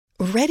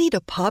Ready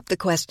to pop the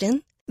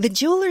question? The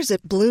jewelers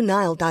at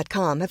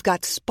BlueNile.com have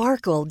got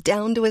sparkle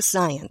down to a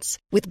science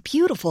with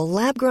beautiful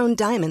lab-grown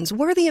diamonds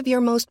worthy of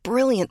your most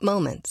brilliant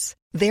moments.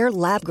 Their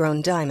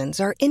lab-grown diamonds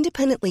are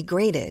independently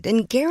graded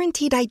and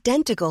guaranteed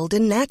identical to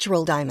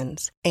natural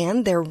diamonds,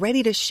 and they're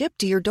ready to ship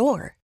to your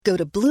door. Go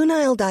to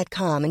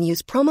BlueNile.com and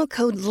use promo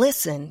code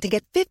LISTEN to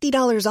get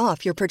 $50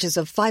 off your purchase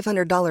of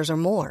 $500 or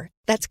more.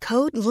 That's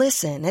code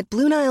LISTEN at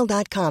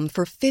BlueNile.com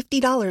for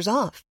 $50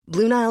 off.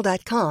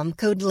 BlueNile.com,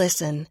 code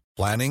LISTEN.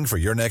 Planning for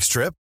your next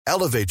trip?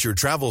 Elevate your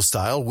travel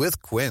style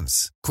with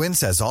Quince.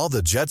 Quince has all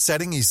the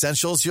jet-setting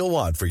essentials you'll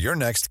want for your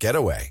next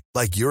getaway,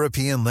 like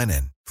European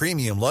linen,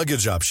 premium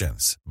luggage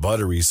options,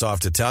 buttery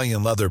soft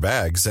Italian leather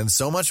bags, and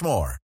so much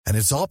more. And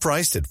it's all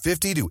priced at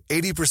 50 to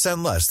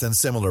 80% less than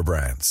similar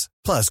brands.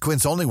 Plus,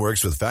 Quince only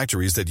works with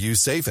factories that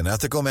use safe and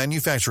ethical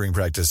manufacturing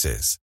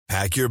practices.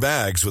 Pack your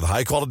bags with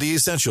high-quality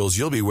essentials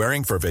you'll be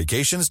wearing for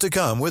vacations to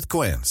come with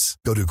Quince.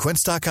 Go to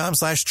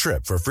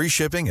quince.com/trip for free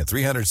shipping and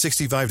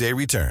 365-day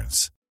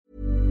returns.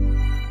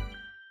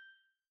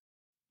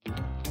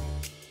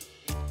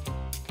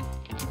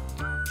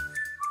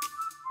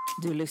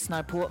 Du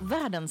lyssnar på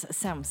världens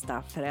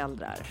sämsta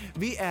föräldrar.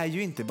 Vi är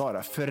ju inte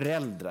bara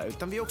föräldrar,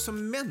 utan vi är också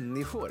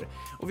människor.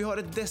 Och vi har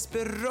ett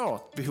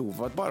desperat behov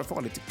av att bara få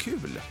ha lite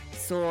kul.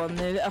 Så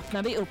nu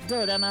öppnar vi upp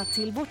dörrarna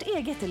till vårt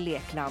eget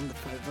lekland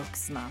för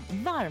vuxna.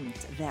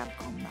 Varmt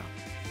välkomna.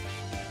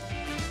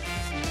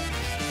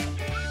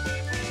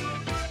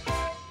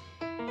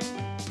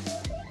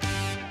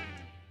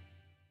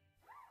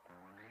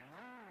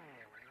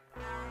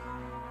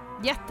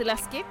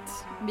 Jätteläskigt.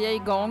 Vi är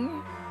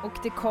igång. Och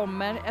det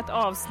kommer ett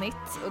avsnitt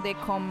och det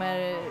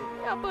kommer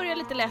börja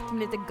lite lätt med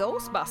lite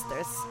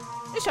Ghostbusters.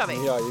 Nu kör vi.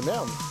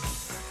 Jajamän.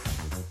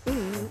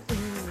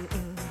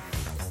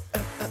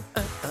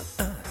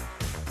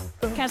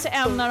 Kanske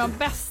en av de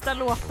bästa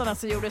låtarna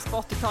som gjordes på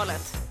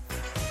 80-talet.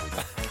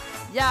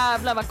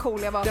 Jävlar vad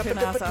cool jag var på den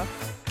här alltså.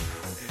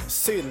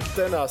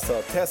 Synten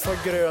alltså. Tess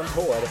har grönt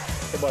hår.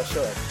 Och bara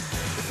kör.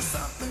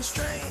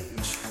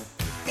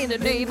 In the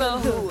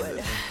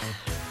neighborhood.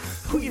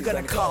 Who you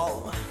gonna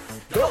call?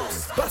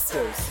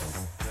 Ghostbusters!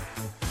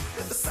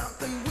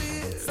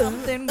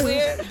 Something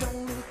weird.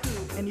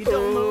 And you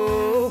don't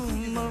know.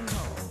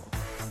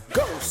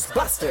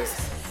 Ghostbusters!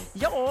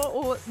 Ja,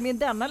 och med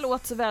denna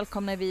låt så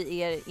välkomnar vi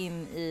er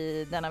in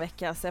i denna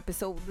veckas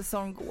episod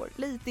som går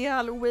lite i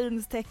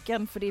Halloweens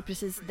tecken, för det är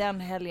precis den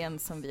helgen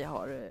som vi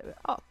har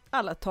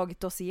alla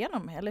tagit oss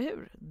igenom, eller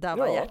hur?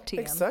 Dava Hjertén.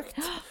 Exakt.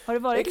 Har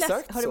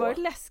det varit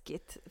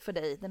läskigt för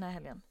dig den här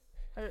helgen?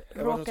 Har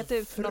du råkat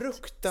ut för något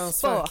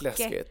fruktansvärt spöke?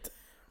 läskigt.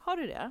 Har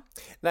du det?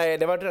 Nej,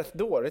 det var rätt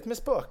dåligt med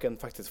spöken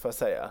faktiskt, får jag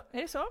säga.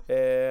 Är det så?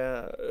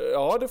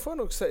 Ja, det får jag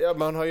nog säga.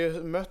 Man har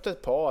ju mött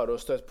ett par och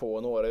stött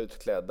på några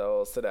utklädda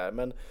och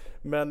sådär.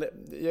 Men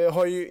jag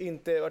har ju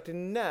inte varit i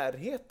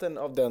närheten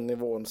av den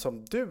nivån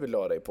som du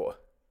la dig på.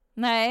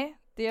 Nej,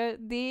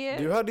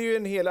 Du hade ju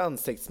en hel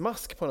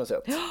ansiktsmask på något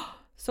sätt.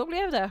 Så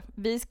blev det.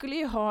 Vi skulle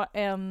ju ha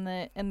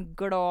en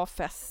glad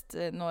fest,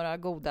 några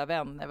goda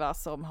vänner va,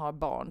 som har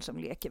barn som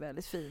leker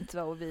väldigt fint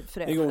va, och vi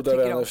föräldrar I goda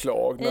vänners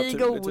lag naturligtvis.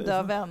 I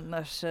goda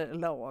vänners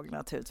lag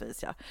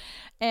naturligtvis, ja.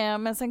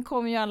 Men sen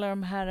kom ju alla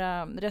de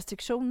här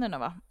restriktionerna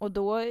va, och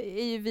då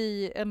är ju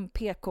vi en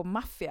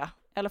PK-maffia,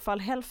 i alla fall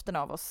hälften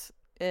av oss.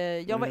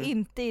 Jag var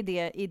inte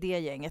i det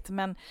gänget,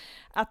 men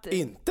att...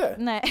 Inte?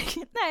 Nej,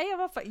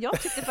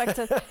 jag tyckte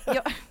faktiskt att...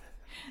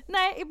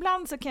 Nej,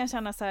 ibland så kan jag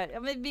känna så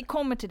här, vi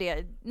kommer till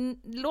det.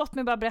 Låt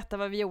mig bara berätta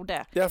vad vi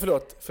gjorde. Ja,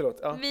 förlåt.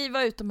 Ja. Vi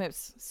var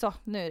utomhus, så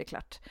nu är det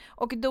klart.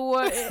 Och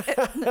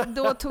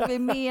då tog vi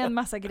med en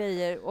massa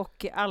grejer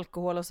och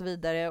alkohol och så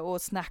vidare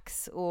och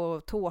snacks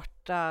och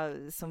tårta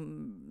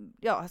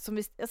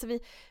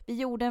vi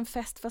gjorde en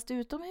fest fast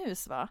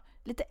utomhus va?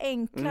 Lite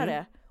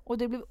enklare och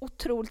det blev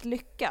otroligt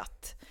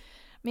lyckat.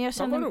 Men jag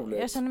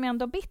känner mig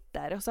ändå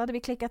bitter, och så hade vi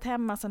klickat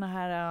hemma såna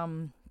här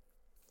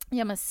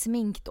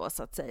smink då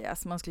så att säga,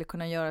 så man skulle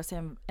kunna göra sig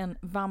en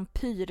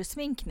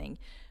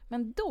vampyrsminkning.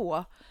 Men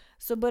då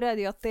så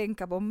började jag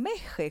tänka på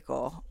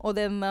Mexiko och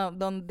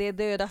det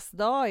dödas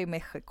dag i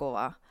Mexiko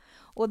va.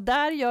 Och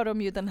där gör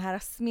de ju den här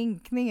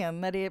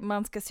sminkningen när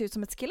man ska se ut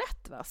som ett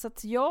skelett va. Så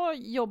att jag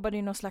jobbade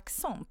i någon slags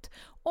sånt.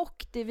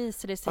 Och det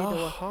visade sig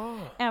då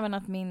även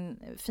att min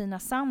fina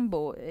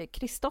sambo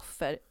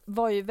Kristoffer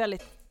var ju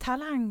väldigt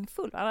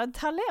talangfull. Han hade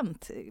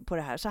talent på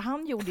det här. Så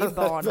han gjorde ju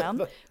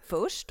barnen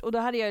först. Och då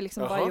hade jag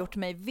liksom bara gjort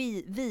mig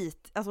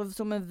vit, alltså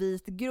som en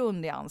vit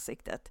grund i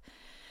ansiktet.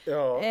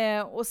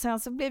 Ja. Och sen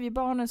så blev ju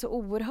barnen så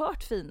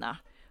oerhört fina.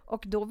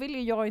 Och då ville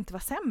ju jag inte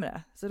vara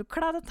sämre. Så då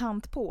kladdade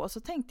tant på. Och så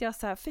tänkte jag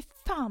så här, för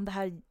fan det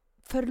här,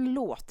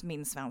 förlåt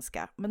min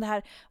svenska, men det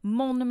här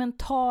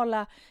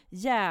monumentala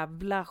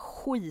jävla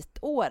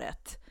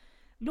skitåret.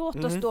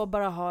 Låt oss då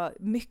bara ha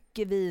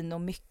mycket vin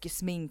och mycket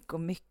smink och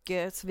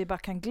mycket, så vi bara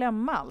kan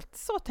glömma allt.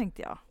 Så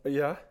tänkte jag.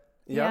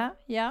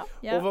 Ja.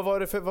 Och vad var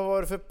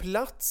det för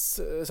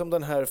plats som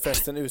den här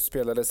festen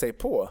utspelade sig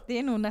på? Det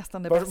är nog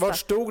nästan det bästa. Var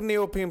stod ni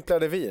och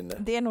pimplade vin?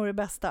 Det är nog det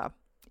bästa.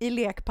 I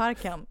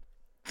lekparken.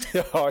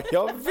 Ja,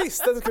 jag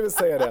visste att du skulle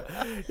säga det.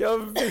 Jag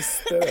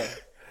visste det.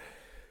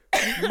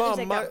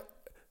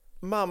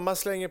 Mamma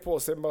slänger på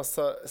sig en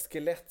massa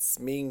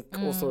skelettsmink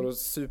och står och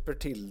super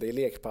till det i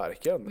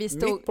lekparken.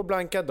 Mitt på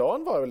blanka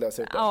dagen var det väl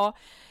dessutom? Ja,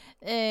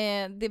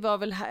 det var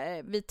väl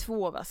vi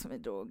 2 som vi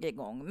drog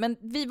igång. Men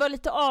vi var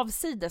lite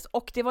avsides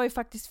och det var ju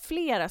faktiskt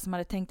flera som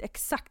hade tänkt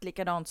exakt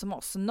likadant som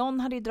oss. Någon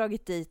hade ju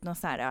dragit dit någon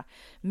sån här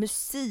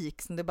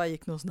musik som det bara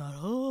gick någon sån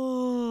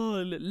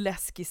här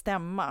läskig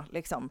stämma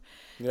liksom.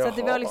 Så att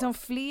det var liksom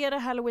flera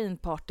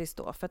Halloween-parties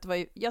då. För att det var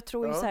ju, jag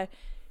tror ju så här,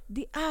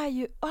 det är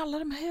ju alla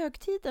de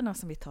högtiderna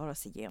som vi tar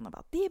oss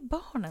igenom. Det är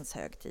barnens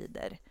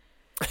högtider.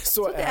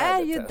 Så det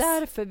är ju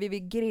därför vi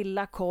vill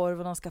grilla korv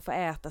och de ska få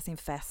äta sin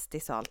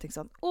festis och allting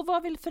sånt. Och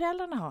vad vill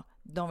föräldrarna ha?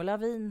 De vill ha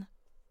vin.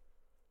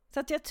 Så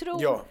att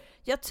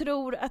jag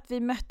tror att vi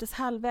möttes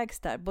halvvägs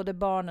där, både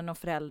barnen och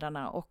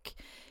föräldrarna. Och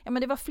ja,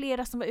 men det var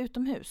flera som var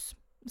utomhus.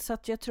 Så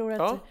att jag tror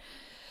att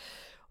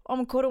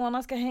om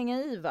corona ska hänga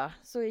i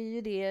så är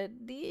ju det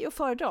är ju att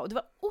föredra. Det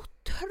var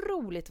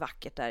otroligt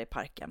vackert där i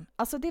parken.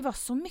 Alltså det var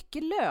så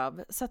mycket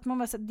löv så att man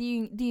var så det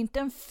är ju inte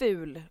en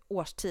ful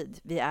årstid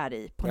vi är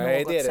i på något sätt.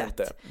 Nej, det är det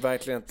inte.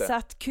 Verkligen inte. Så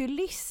att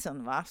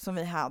kulissen som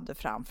vi hade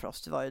framför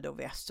oss, det var ju då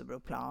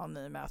Västerbroplan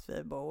i och med att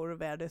vi bor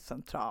väldigt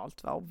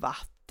centralt och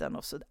vatten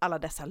och så alla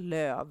dessa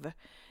löv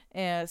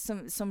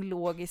som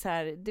låg i så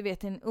här, du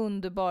vet, en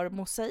underbar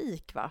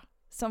mosaik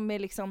som är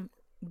liksom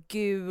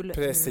gul,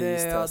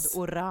 röd,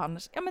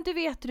 orange. Ja, men du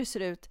vet hur det ser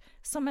ut.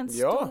 Som en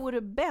stor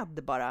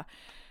bädd bara.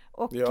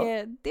 Och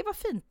det var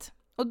fint.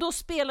 Och då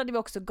spelade vi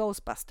också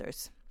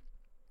Ghostbusters.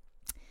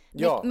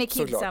 Med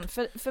kidsen.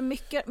 För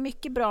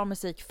mycket bra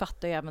musik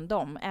fattar ju även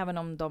de. Även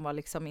om de var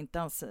liksom inte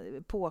ens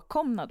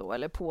påkomna då.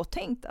 Eller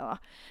påtänkta.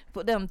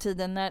 På den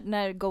tiden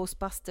när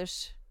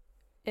Ghostbusters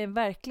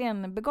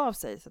verkligen begav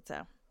sig, så att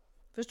säga.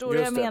 Förstår du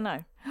vad jag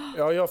menar?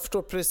 Ja, jag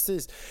förstår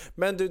precis.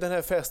 Men du, den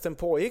här festen,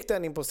 pågick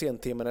den in på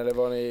sentimmen eller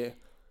var ni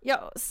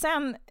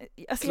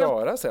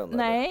klara sen?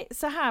 Nej,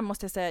 så här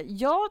måste jag säga.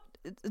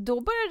 Då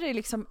började det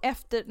liksom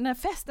efter, när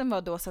festen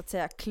var då så att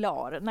säga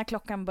klar, när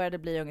klockan började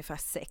bli ungefär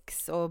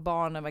 6 och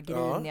barnen var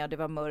griniga och det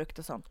var mörkt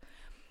och sånt.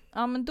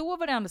 Ja, men då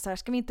var det ändå så här,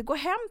 ska vi inte gå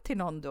hem till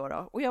någon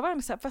då? Och jag var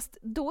ändå så här, fast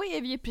då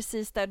är vi ju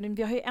precis där,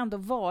 vi har ju ändå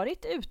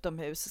varit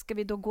utomhus, ska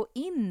vi då gå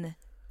in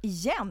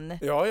igen?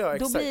 Ja,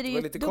 exakt. Det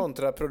var lite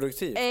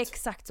kontraproduktivt.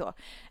 Exakt så.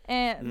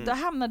 Då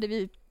hamnade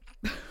vi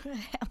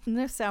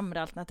ännu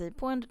sämre alternativ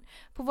på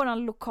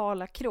våran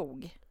lokala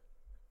krog.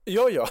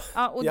 Ja,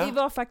 och det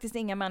var faktiskt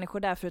inga människor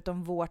där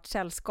förutom vårt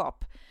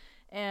sällskap.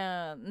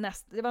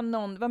 Det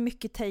var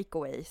mycket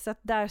takeaway, så att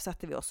där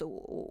satte vi oss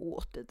och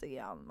åt lite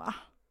grann, va?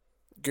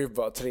 Gud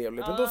vad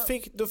trevligt. Men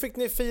då fick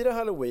ni fira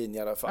Halloween i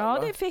alla fall.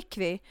 Ja, det fick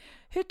vi.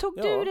 Hur tog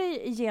du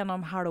dig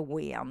igenom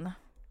Halloween?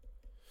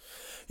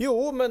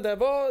 Jo, men det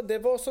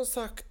var som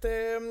sagt,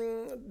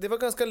 det var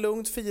ganska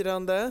lugnt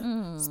firande.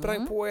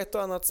 Sprang på ett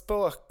och annat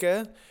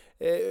spöke.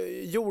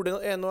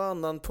 Gjorde en och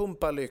annan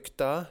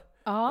pumpalykta.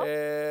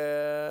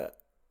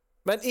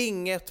 Men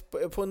inget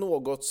på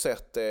något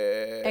sätt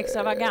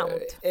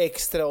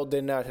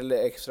extraordinärt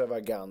eller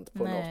extravagant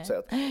på något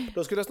sätt.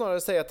 Då skulle jag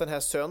snarare säga att den här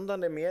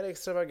söndagen är mer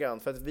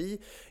extravagant, för att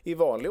vi i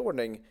vanlig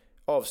ordning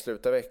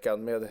avslutar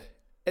veckan med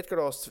ett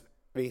glas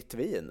vitt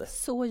vin.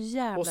 Så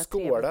jävla och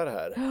skålar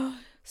här.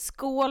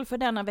 Skål för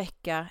denna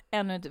vecka,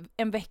 ännu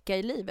en vecka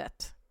i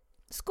livet.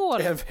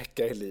 Skål! En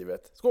vecka i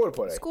livet. Skål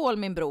på dig. Skål,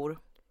 min bror.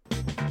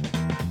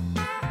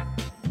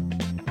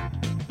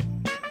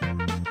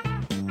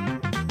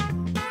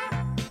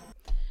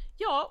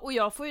 Ja, och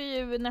jag får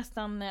ju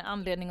nästan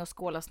anledning att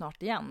skåla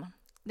snart igen.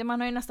 Man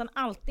har ju nästan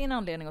alltid en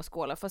anledning att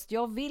skåla, fast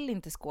jag vill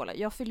inte skåla.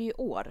 Jag fyller ju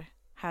år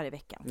här i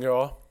veckan.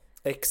 Ja,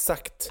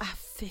 exakt.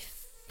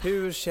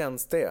 Hur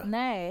känns det?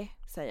 Nej,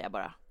 säger jag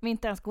bara. Men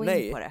inte ens gå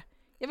in på det.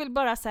 Jag vill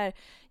bara så här,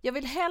 jag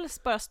vill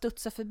helst bara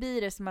studsa förbi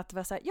det som att det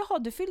var så här, jaha,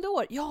 du fyllde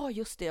år. Ja,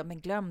 just det,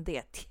 men glöm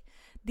det.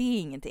 Det är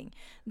ingenting.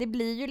 Det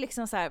blir ju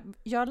liksom så här,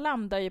 jag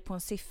landar ju på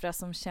en siffra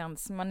som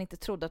känns som man inte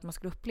trodde att man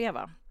skulle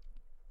uppleva.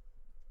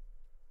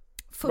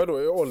 Vadå,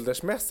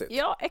 åldersmässigt?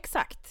 Ja,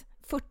 exakt.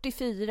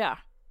 44.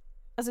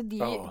 Alltså det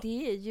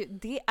är ju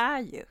Det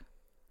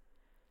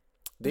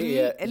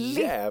är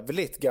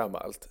jävligt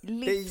gammalt.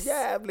 Det är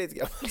jävligt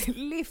gammalt.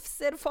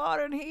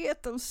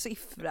 Livserfarenhetens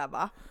siffra,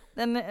 va?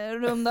 Den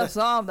rundas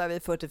av där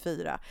vid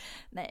 44.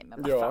 Nej,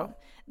 men vad fan.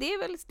 Det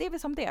är väl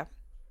som det.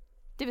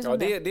 Det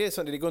är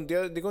som det går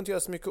inte att göra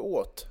så mycket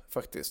åt,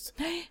 faktiskt.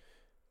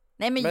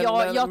 Nej, men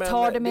jag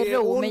tar det med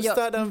ro. Det är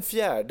onsdag den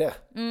 4.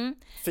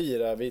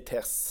 Firar vi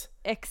Tess.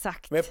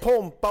 Exakt. Med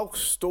pompa och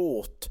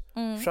ståt.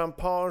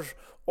 Champagne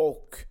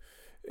och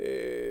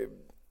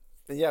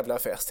en jävla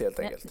fest helt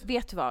enkelt.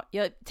 Vet du vad?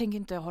 Jag tänker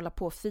inte hålla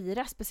på och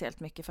fira speciellt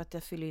mycket för att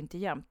jag fyller inte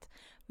jämt.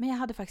 Men jag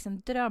hade faktiskt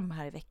en dröm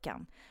här i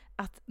veckan.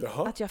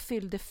 Att jag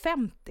fyllde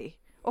 50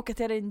 och att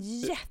jag hade en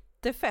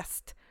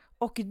jättefest.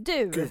 Och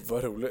du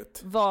vad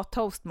roligt. Var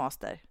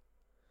toastmaster.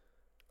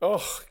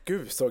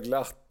 Gud så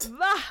glatt.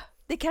 Va?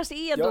 Det kanske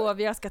är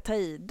då jag ska ta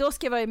i. Då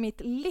ska jag vara i mitt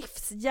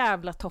livs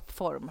jävla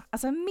toppform.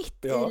 Alltså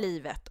mitt i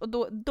livet. Och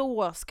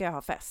då ska jag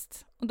ha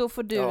fest. Och då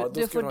får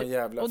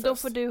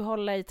får du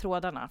hålla i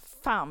trådarna.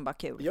 Fan vad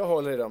kul. Jag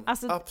håller i dem.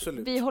 Alltså,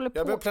 absolut. Vi håller på.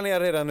 Jag börjar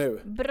planera redan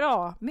nu.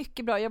 Bra,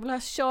 mycket bra. Jag vill ha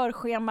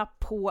körschema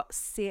på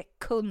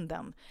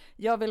sekunden.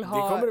 Det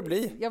kommer det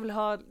bli.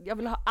 Jag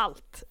vill ha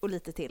allt och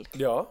lite till.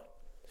 Ja.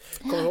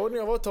 Kommer du ihåg när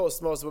jag var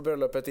toastmaster på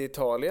bröllopet i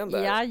Italien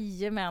där?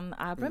 Jajamän,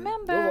 I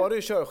remember. Då var det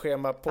ju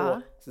körschema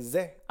på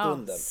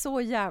sekunden. Ja,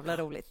 så jävla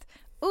roligt.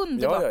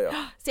 Underbart.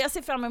 Ja. Så jag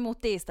ser fram emot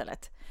det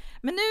istället.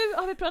 Men nu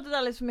har vi pratat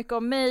alldeles för mycket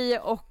om mig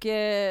och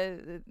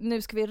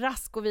nu ska vi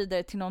raskt gå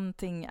vidare till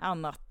någonting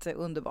annat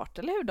underbart.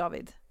 Eller hur,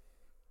 David?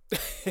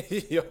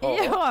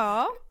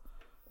 Ja.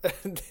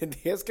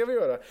 Det ska vi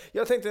göra.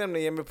 Jag tänkte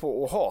nämligen ge mig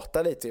på att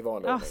hata lite i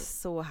vanlig ordning.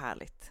 Så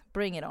härligt.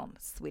 Bring it on,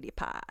 sweetie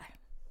pie.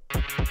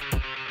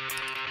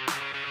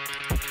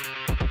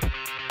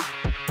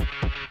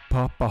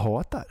 Pappa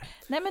hatar.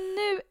 Nej, men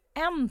nu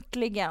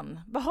äntligen.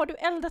 Vad har du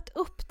eldat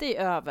upp dig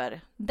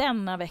över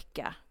denna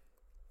vecka?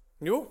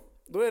 Jo,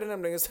 då är det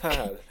nämligen så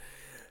här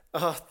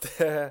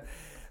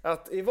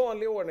att i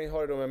vanlig ordning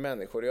har det då med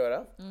människor att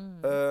göra.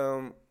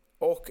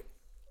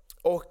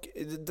 Och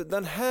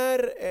den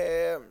här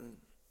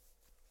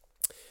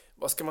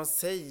vad ska man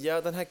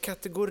säga, den här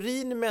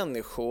kategorin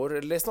människor,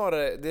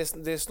 eller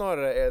det är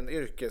snarare en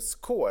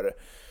yrkeskår.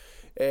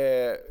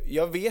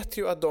 Jag vet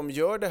ju att de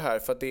gör det här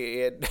för att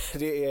det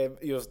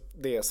är just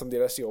det som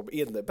deras jobb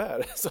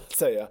innebär, så att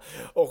säga.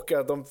 Och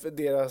att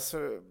deras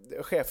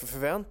chefer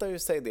förväntar ju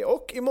sig det.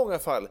 Och i många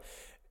fall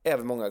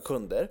även många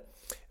kunder.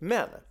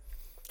 Men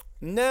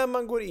när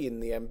man går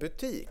in i en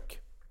butik,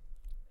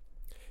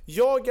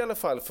 jag i alla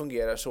fall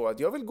fungerar så att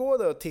jag vill gå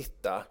där och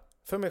titta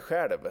för mig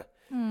själv.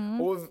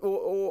 Och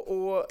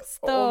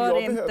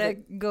stör inte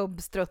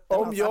gubbstrutten.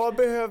 Om jag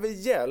behöver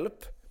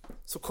hjälp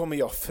så kommer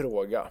jag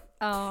fråga.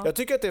 Jag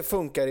tycker att det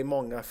funkar i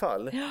många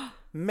fall.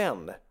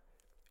 Men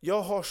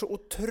jag har så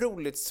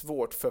otroligt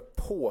svårt för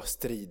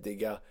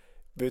påstridiga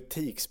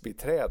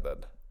butiksbiträden.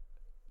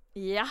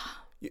 Ja.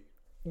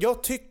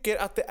 Jag tycker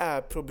att det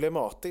är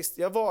problematiskt.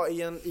 Jag var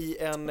i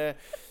en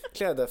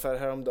klädaffär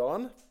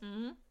häromdagen.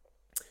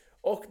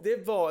 Och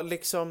det var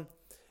liksom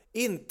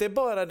inte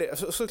bara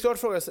det. Såklart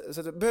fråga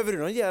så behöver du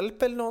någon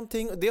hjälp eller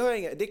någonting?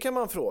 Det kan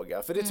man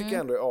fråga, för det tycker jag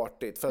ändå är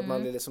artigt, för att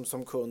man blir liksom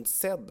som kund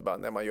sedd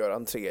när man gör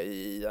entré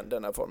i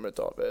denna form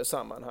av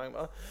sammanhang,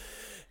 va?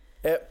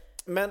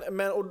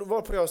 Men och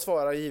varpå jag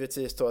svarar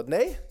givetvis då att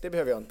nej, det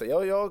behöver jag inte.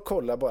 Jag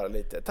kollar bara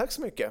lite. Tack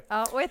så mycket.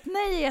 Ja, och ett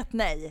nej är ett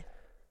nej.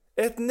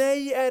 Ett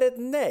nej är ett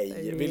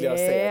nej, vill jag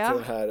säga till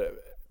den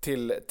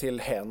här till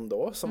hen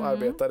då som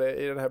arbetade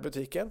i den här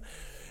butiken.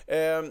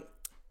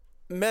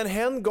 Men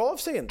hen gav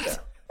sig inte.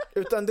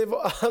 Utan det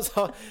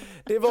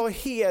var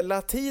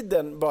hela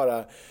tiden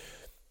bara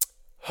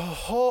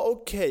jaha,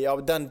 okej, ja,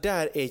 den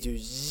där är ju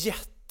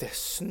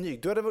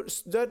jättesnygg.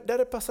 Det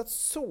hade passat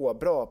så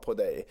bra på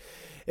dig.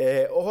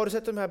 Och har du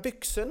sett de här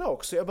byxorna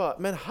också? Jag bara,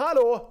 men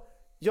hallå!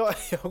 Jag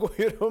går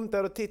ju runt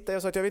där och tittar.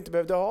 Jag sa att jag inte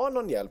behövde ha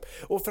någon hjälp.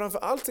 Och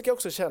framförallt så kan jag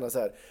också känna så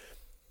här.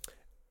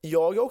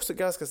 Jag är också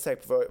ganska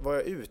säker på vad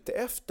jag är ute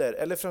efter.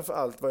 Eller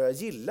framförallt vad jag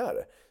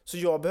gillar. Så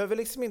jag behöver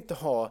liksom inte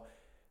ha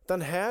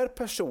den här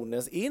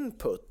personens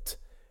input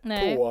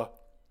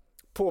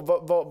på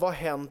vad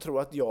hen tror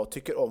att jag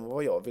tycker om och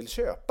vad jag vill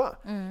köpa.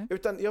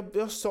 Utan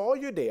jag sa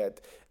ju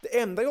det. Det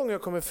enda gången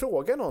jag kommer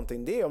fråga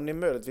någonting, det är om ni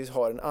möjligtvis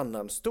har en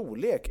annan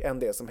storlek än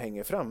det som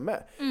hänger framme.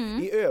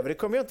 I övrigt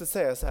kommer jag inte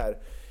säga så här: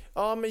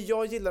 ja, men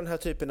jag gillar den här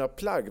typen av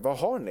plagg, vad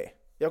har ni?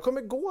 Jag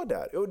kommer gå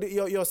där. Och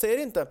jag säger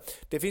inte,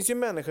 det finns ju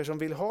människor som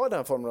vill ha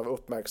den formen av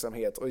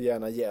uppmärksamhet och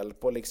gärna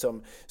hjälp och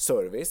liksom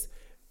service.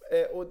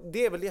 Och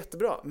det är väl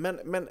jättebra,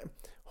 men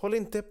håll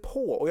inte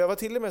på. Och jag var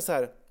till och med så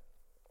här,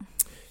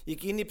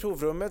 gick in i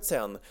provrummet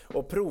sen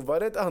och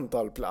provade ett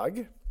antal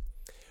plagg.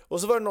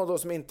 Och så var det någon då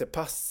som inte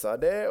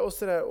passade och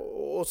så där,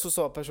 och så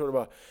sa personen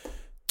bara,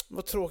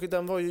 vad tråkigt,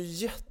 den var ju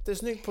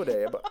jättesnygg på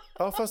dig. Jag bara,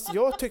 ja, fast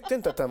jag tyckte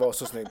inte att den var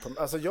så snygg på mig.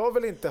 Alltså jag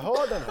vill inte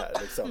ha den här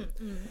liksom.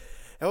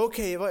 Ja,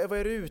 okej, vad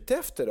är du ute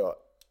efter då?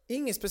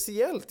 Inget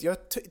speciellt. Jag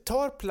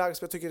tar plagg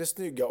som jag tycker är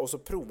snygga och så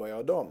provar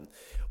jag dem.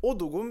 Och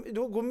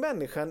då går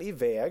människan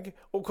iväg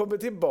och kommer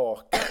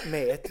tillbaka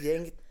med ett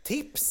gäng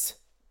tips.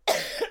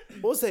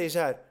 Och säger så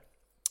här: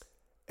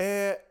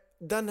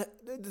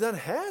 den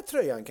här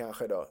tröjan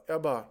kanske då?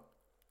 Jag bara,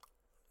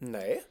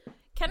 nej.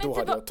 Då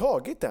hade jag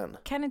tagit den.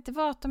 Kan det inte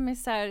vara att de är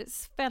så här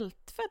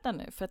svältfödda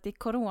nu för att det är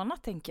corona,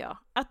 tänker jag?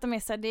 Att de är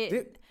så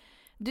här,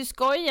 du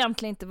ska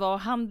egentligen inte vara och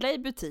handla i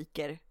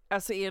butiker,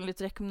 alltså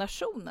enligt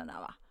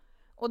rekommendationerna, va?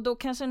 Och då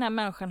kanske den här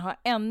människan har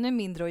ännu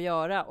mindre att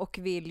göra och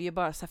vill ju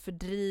bara så här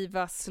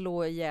fördriva,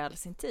 slå ihjäl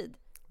sin tid.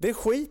 Det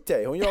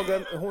skiter jag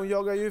i. Hon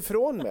jagar ju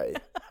ifrån mig.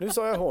 Nu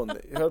sa jag hon.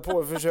 Jag höll på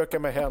att försöka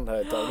med henne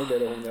här ett tag. Nu blev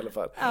det hon i alla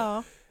fall.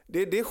 Ja.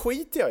 Det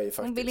skiter jag i faktiskt.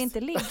 Hon vill inte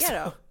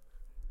ligga då?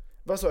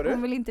 Vad sa du?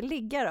 Hon vill inte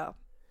ligga då?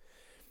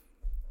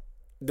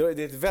 Det är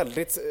ett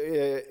väldigt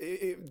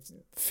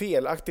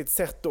felaktigt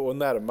sätt då att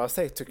närma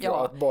sig, tycker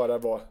jag, att bara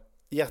vara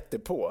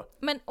jättepå.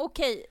 Men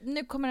okej,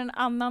 nu kommer en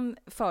annan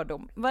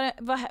fördom.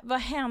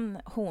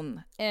 Var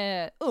hon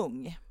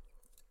ung?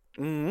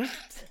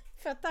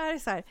 För att det här är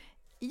så här,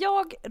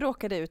 jag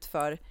råkade ut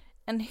för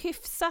en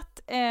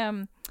hyfsat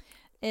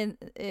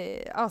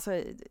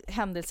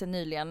händelse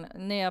nyligen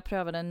när jag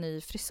prövade en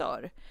ny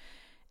frisör.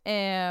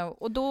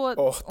 Och då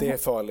det är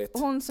farligt.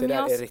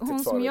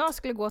 Hon som jag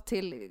skulle gå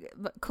till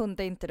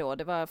kunde inte då,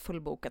 det var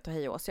fullbokat och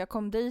hej och så jag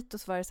kom dit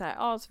och så var det så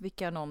här, så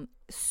fick jag någon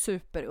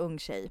superung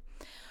tjej.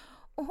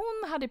 Och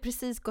hon hade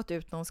precis gått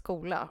ut någon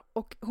skola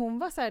och hon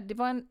var så här, det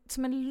var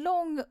som en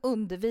lång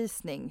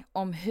undervisning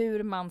om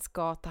hur man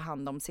ska ta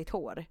hand om sitt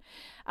hår.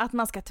 Att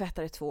man ska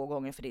tvätta det 2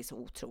 gånger för det är så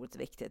otroligt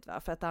viktigt,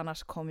 va? För att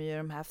annars kommer ju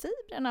de här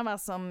fibrerna, va,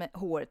 som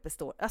håret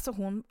består. Alltså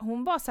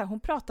hon var så här, hon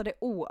pratade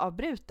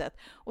oavbrutet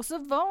och så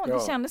var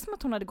det kändes som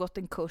att hon hade gått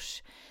en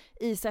kurs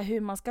i så här,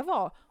 hur man ska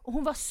vara. Och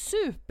hon var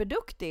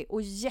superduktig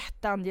och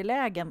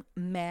jätteangelägen,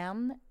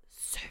 men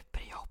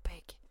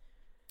superjobbig.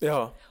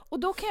 Ja. Och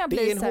då kan jag bli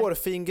det är en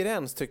hårfin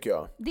gräns tycker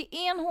jag. Det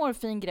är en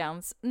hårfin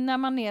gräns när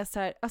man är så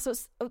här, alltså,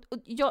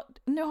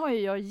 nu har ju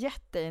jag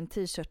gett dig en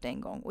t-shirt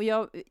en gång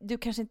och du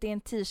kanske inte är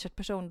en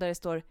t-shirt-person där det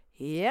står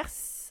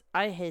yes,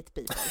 I hate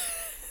people.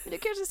 Men du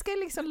kanske ska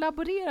liksom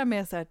laborera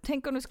med så här,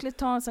 tänk om du skulle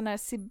ta en sån här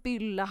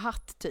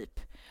Sibylla-hatt typ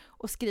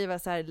och skriva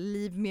så här,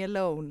 leave me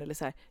alone eller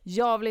så här,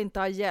 jag vill inte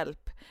ha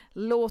hjälp,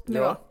 låt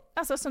mig vara.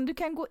 Alltså som du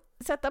kan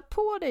sätta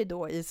på dig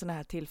då i såna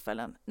här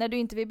tillfällen när du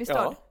inte vill bli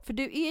störd. För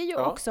du är ju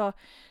också,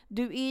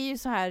 du är ju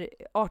så här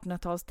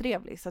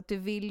 1800-talstrevlig så att du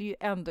vill ju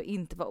ändå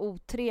inte vara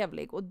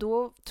otrevlig. Och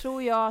då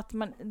tror jag att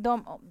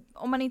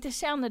om man inte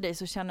känner dig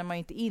så känner man ju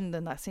inte in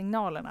de där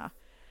signalerna.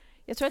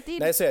 Jag tror att det är...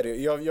 Nej, så är det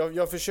ju.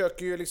 Jag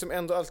försöker ju liksom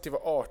ändå alltid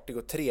vara artig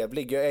och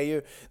trevlig. Jag är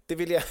ju, det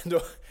vill jag ändå,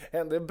 det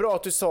är bra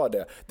att du sa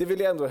det. Det vill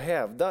jag ändå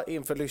hävda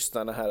inför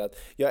lyssnarna här att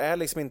jag är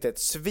liksom inte ett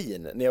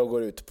svin när jag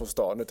går ut på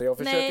stan utan jag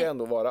försöker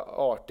ändå vara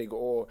artig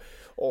och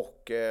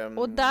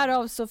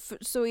därav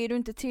så är du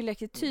inte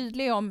tillräckligt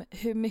tydlig om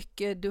hur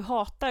mycket du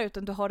hatar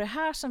utan du har det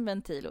här som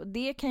ventil och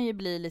det kan ju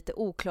bli lite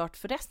oklart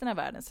för resten av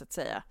världen så att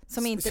säga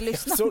som inte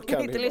lyssnar. Så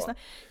kan det lyssna.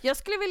 Jag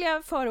skulle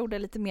vilja förorda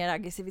lite mer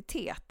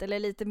aggressivitet eller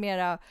lite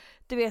mera,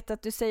 du vet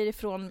att du säger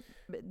ifrån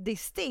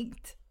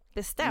distinkt,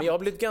 bestämt. Men jag har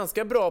blivit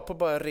ganska bra på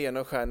bara ren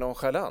och skär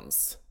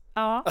nonchalans.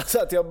 Ja. Alltså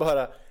att jag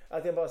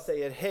bara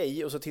säger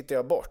hej och så tittar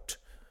jag bort.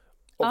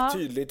 Och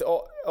tydligt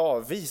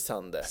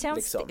avvisande.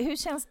 Hur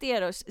känns det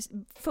då?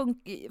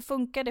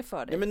 Funkar det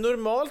för dig? Ja, men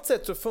normalt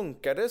sett så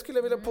funkar det skulle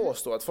jag vilja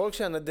påstå. Att folk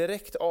känner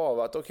direkt av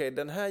att okej,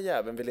 den här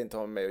jäveln vill inte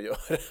ha med att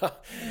göra.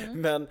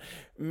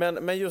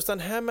 Men just den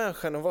här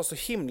människan, hon var så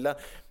himla...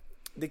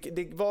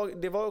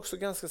 Det var också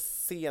ganska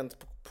sent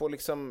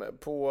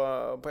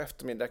på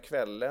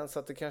eftermiddagskvällen så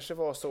att det kanske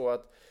var så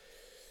att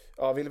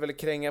jag ville väl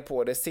kränga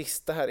på det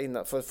sista här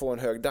innan för att få en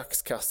hög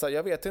dagskassa.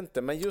 Jag vet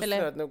inte, men just det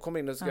här att när jag kommer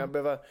in och ska jag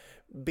behöva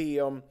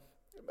be om,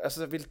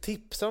 alltså vill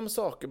tipsa om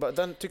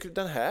saker. Tycker du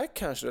den här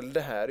kanske, eller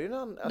det här är ju en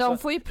annan. Alltså, de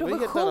får ju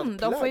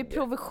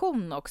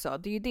provision också,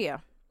 det är ju det.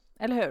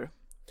 Eller hur?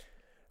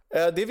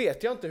 Det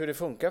vet jag inte hur det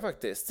funkar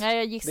faktiskt. Nej,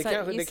 jag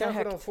gissar det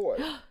kanske de får.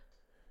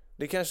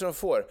 Det kanske de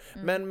får.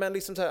 Men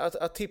liksom så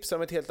här, att tipsa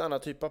om ett helt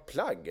annat typ av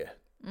plagg.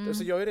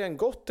 Alltså jag har ju redan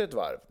gått ett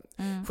varv.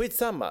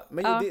 Skitsamma.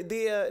 Men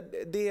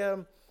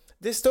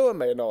det stör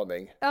mig en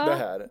aning det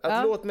här.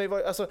 Att låt mig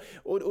vara, alltså,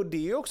 och det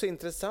är ju också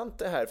intressant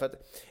det här för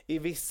att i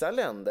vissa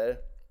länder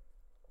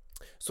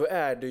så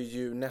är det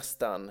ju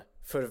nästan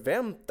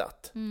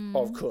förväntat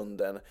av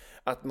kunden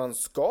att man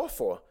ska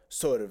få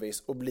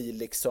service och bli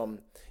liksom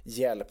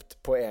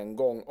hjälpt på en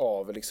gång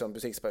av liksom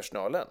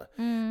butikspersonalen.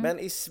 Men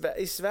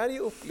i Sverige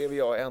upplever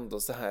jag ändå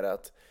så här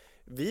att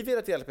vi vill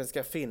att hjälpen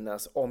ska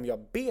finnas om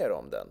jag ber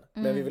om den.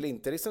 Men vi vill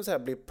inte liksom så här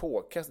bli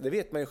påkastade. Det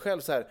vet man ju själv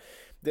så här.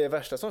 Det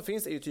värsta som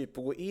finns är ju typ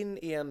att gå in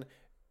i en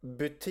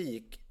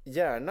butik,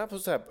 gärna på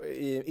så här,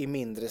 i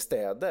mindre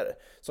städer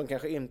som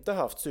kanske inte har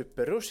haft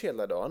superrush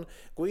hela dagen.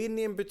 Gå in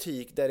i en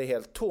butik där det är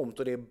helt tomt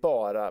och det är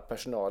bara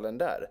personalen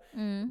där.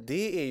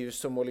 Det är ju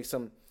som att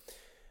liksom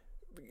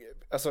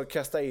alltså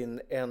kasta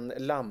in en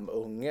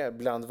lammunge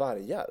bland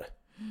vargar.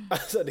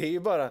 Alltså det är ju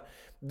bara,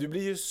 du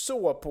blir ju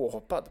så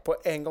påhoppad på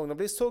en gång. De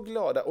blir så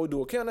glada och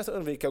då kan jag nästan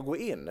undvika att gå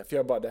in för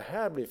jag bara, det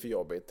här blir för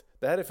jobbigt.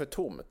 Det här är för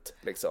tomt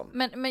liksom.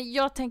 Men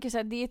jag tänker så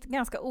här, det är ett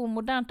ganska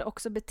omodernt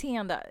också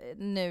beteende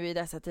nu i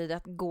dessa tider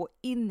att gå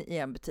in i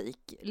en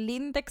butik.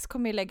 Lindex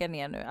kommer ju lägga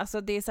ner nu.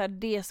 Alltså det är så här,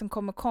 det som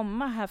kommer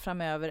komma här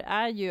framöver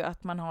är ju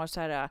att man har så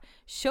här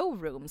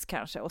showrooms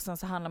kanske och sen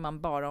så handlar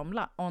man bara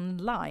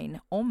online.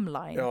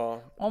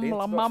 Ja, det är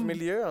inte bara för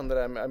miljön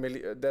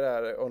det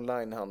där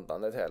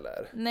onlinehandlandet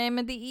heller. Nej,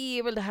 men det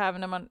är väl det här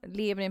när man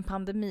lever i en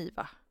pandemi,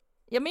 va?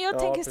 Ja, men jag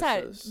tänker så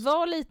här,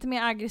 var lite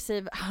mer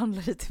aggressiv,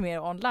 handla lite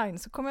mer online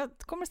så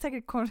kommer det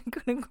säkert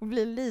kunna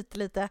bli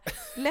lite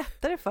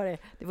lättare för dig.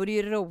 Det vore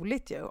ju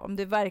roligt ju om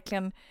du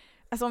verkligen,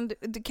 alltså om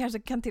du kanske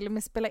kan till och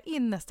med spela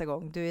in nästa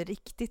gång du är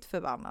riktigt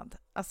förbannad.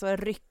 Alltså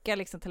rycka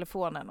liksom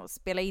telefonen och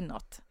spela in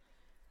något.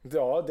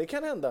 Ja, det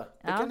kan hända.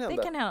 Det kan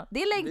hända.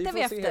 Det längtar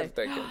vi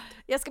efter.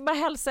 Jag ska bara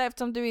hälsa,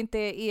 eftersom du inte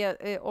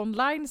är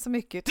online så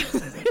mycket,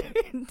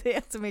 inte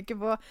är så mycket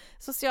på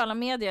sociala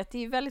medier, att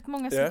det är väldigt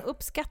många som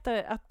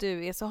uppskattar att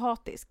du är så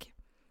hatisk.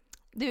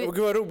 Det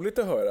var roligt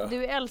att höra.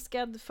 Du är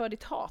älskad för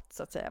ditt hat,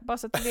 så att säga. Bara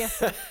så att du vet.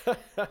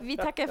 Vi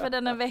tackar för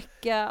denna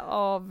vecka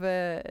av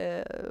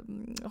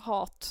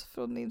hat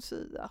från din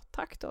sida.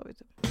 Tack, David.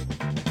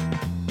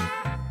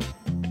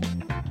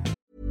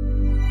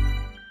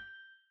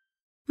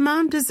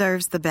 Mom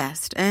deserves the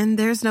best, and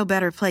there's no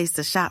better place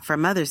to shop for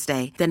Mother's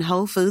Day than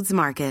Whole Foods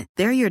Market.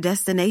 They're your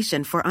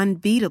destination for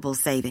unbeatable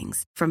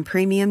savings, from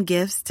premium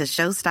gifts to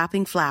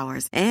show-stopping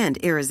flowers and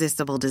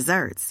irresistible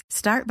desserts.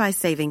 Start by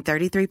saving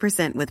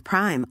 33% with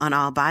Prime on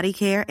all body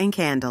care and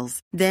candles.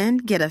 Then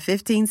get a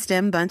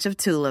 15-stem bunch of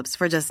tulips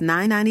for just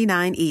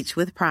 $9.99 each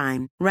with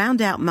Prime.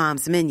 Round out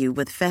Mom's menu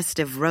with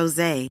festive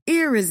rosé,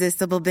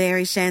 irresistible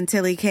berry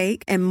chantilly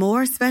cake, and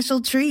more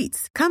special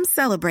treats. Come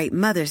celebrate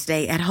Mother's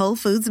Day at Whole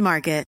Foods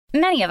Market.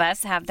 Many of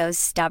us have those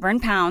stubborn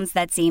pounds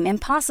that seem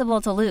impossible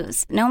to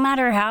lose, no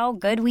matter how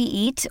good we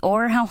eat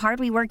or how hard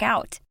we work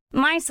out.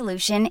 My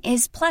solution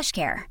is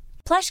PlushCare.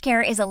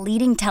 PlushCare is a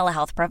leading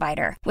telehealth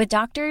provider with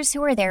doctors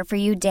who are there for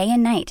you day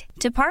and night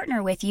to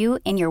partner with you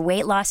in your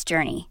weight loss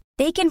journey.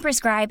 They can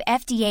prescribe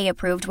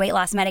FDA-approved weight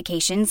loss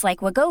medications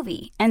like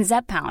Wegovy and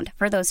Zepbound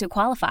for those who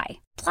qualify.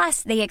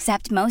 Plus, they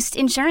accept most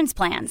insurance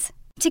plans.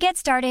 To get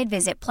started,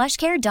 visit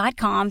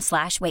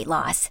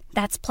plushcare.com/weightloss.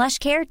 That's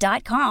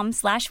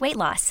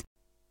plushcare.com/weightloss.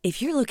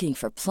 If you're looking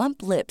for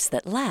plump lips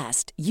that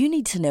last, you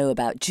need to know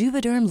about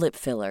Juvederm lip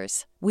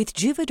fillers.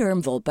 With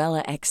Juvederm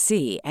Volbella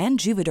XC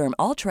and Juvederm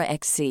Ultra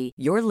XC,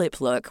 your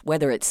lip look,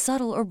 whether it's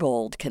subtle or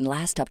bold, can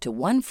last up to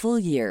 1 full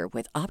year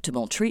with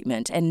optimal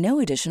treatment and no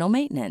additional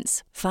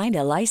maintenance. Find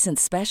a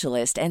licensed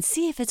specialist and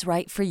see if it's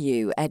right for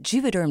you at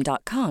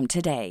Juvederm.com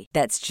today.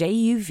 That's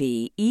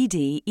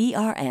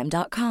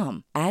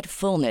JUVEDERM.com. Add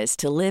fullness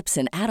to lips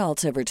in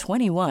adults over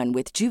 21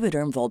 with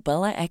Juvederm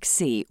Volbella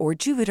XC or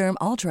Juvederm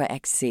Ultra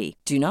XC.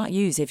 Do not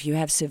use if you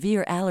have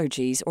severe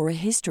allergies or a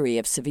history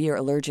of severe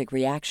allergic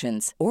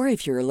reactions, or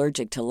if you're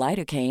allergic to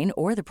lidocaine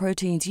or the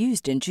proteins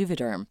used in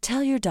Juvederm.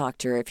 Tell your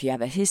doctor if you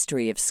have a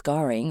history of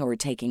scarring or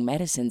taking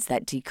medicines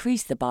that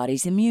decrease the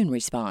body's immune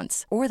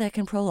response or that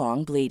can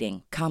prolong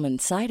bleeding. Common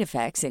side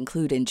effects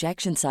include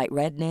injection site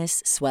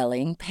redness,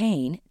 swelling,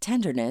 pain,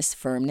 tenderness,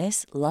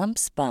 firmness,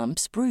 lumps,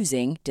 bumps,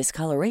 bruising,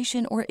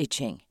 discoloration, or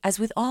itching. As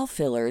with all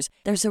fillers,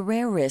 there's a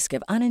rare risk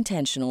of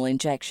unintentional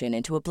injection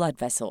into a blood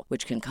vessel,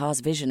 which can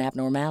cause vision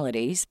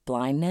abnormalities,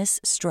 blindness,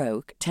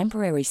 stroke,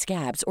 temporary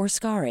scabs, or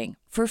scarring.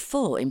 For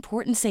full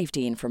important safety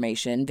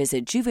information,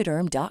 visit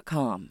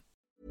Juvederm.com.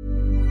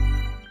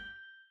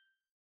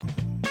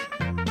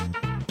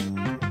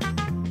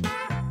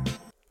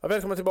 Ja,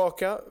 välkommen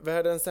tillbaka.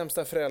 Världens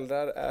sämsta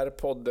föräldrar är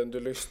podden du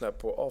lyssnar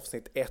på,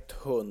 avsnitt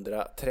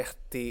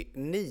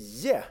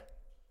 139.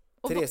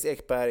 Therese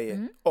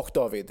Ekberg och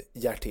David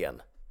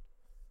Hjertén.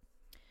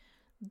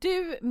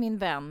 Du, min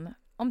vän,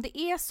 om det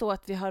är så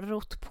att vi har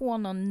rott på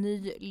någon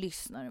ny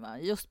lyssnare, va,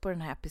 just på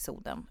den här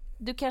episoden,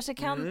 du kanske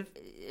kan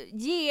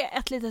ge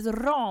ett litet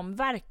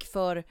ramverk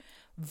för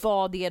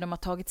vad det är de har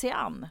tagit sig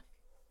an.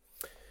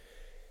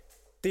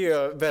 Det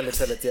gör jag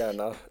väldigt, väldigt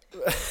gärna.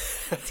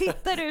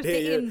 Tittar ut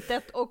i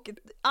intet och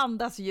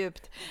andas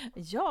djupt.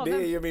 Ja, det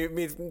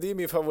är ju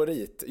min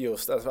favorit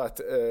just. Alltså att,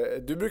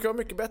 du brukar vara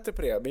mycket bättre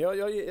på det, men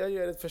jag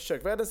gör ett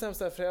försök. Världens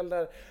sämsta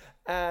föräldrar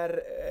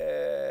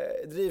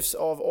drivs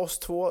av oss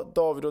två,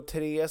 David och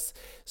Therese,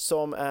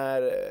 som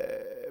är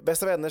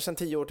bästa vänner sedan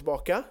 10 år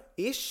tillbaka,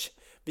 ish.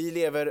 Vi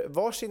lever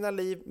varsina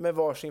liv med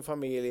varsin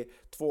familj,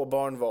 2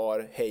 barn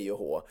var, hej och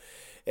hå.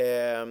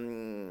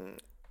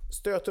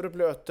 Stöter och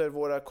blöter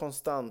våra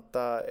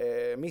konstanta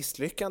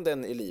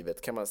misslyckanden i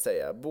livet, kan man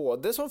säga.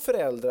 Både som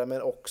föräldrar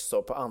men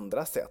också på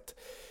andra sätt.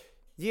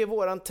 Ge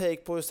våran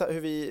take på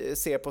hur vi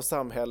ser på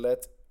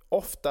samhället.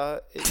 Ofta,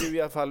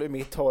 i alla fall ur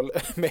mitt håll,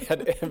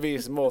 med en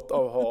viss mått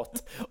av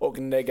hat och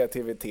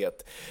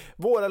negativitet.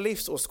 Våra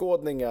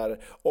livsåskådningar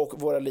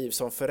och våra liv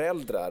som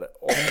föräldrar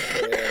och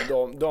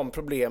de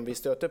problem vi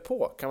stöter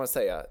på, kan man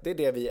säga. Det är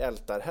det vi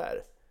ältar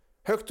här.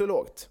 Högt och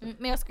lågt.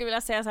 Men jag skulle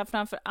vilja säga så här,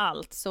 framför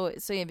allt så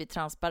är vi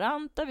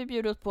transparenta, vi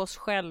bjuder ut på oss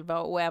själva,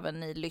 och även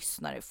ni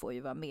lyssnare får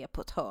ju vara med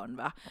på ett hörn,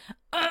 va?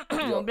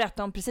 Och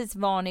berätta om precis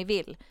vad ni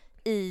vill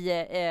i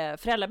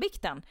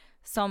föräldrabikten,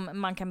 som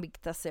man kan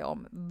bikta sig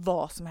om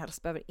vad som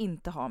helst, behöver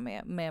inte ha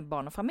med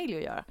barn och familj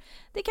att göra.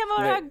 Det kan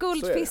vara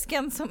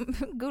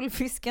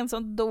guldfisken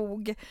som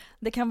dog.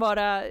 Det kan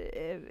vara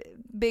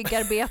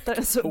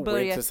byggarbetare som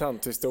började...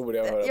 Ointressant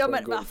historia att höra. Ja,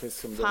 men vad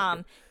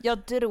fan, jag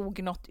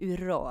drog något ur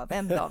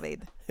röven,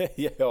 David.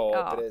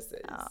 ja, precis.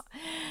 Ja.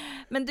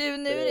 Men du,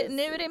 nu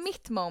är det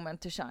mitt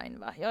moment to shine,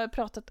 va? Jag har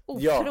pratat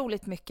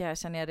otroligt mycket här,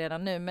 känner jag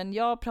redan nu, men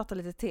jag pratar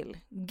lite till.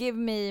 Give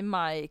me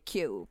my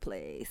cue,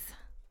 please.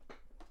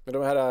 Men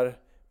de här är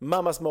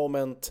mammas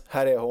moment.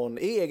 Här är hon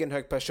i egen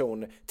hög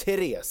person,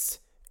 Therese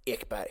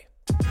Ekberg.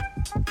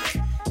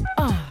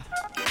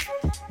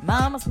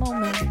 Mammas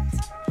moment.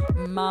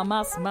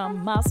 Mammas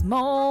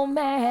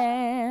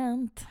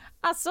moment.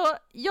 Alltså,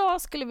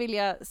 jag skulle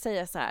vilja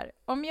säga så här.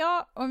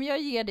 Om jag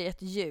ger dig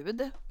ett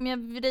ljud, om jag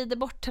vrider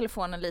bort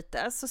telefonen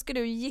lite, så ska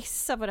du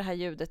gissa vad det här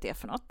ljudet är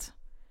för något.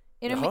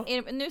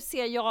 Nu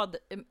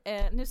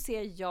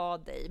ser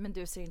jag dig, men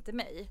du ser inte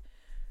mig.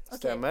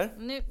 Stämmer.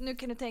 Nu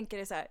kan du tänka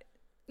dig så här.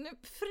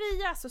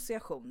 Fria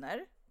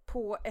associationer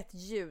på ett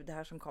ljud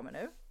här som kommer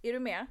nu. Är du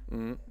med?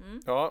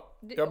 Ja,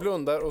 jag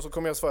blundar och så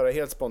kommer jag svara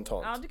helt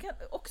spontant. Ja,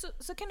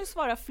 så kan du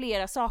svara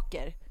flera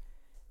saker.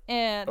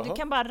 Du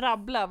kan bara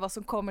rabbla vad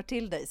som kommer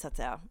till dig, så att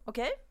säga.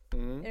 Okej?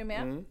 Är du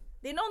med?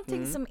 Det är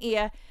någonting som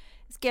är,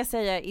 ska jag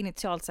säga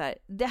initialt så här.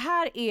 Det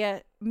här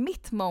är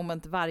mitt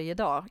moment varje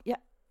dag. Jag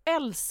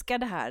älskar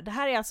det här. Det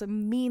här är alltså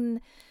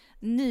min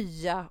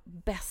nya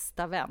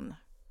bästa vän.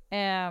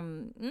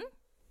 Nu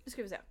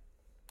ska vi se.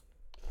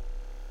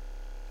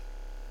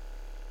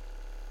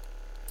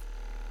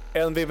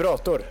 En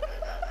vibrator.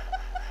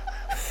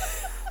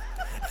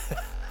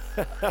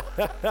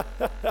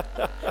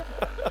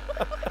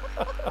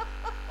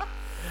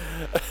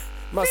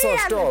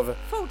 Massagestav.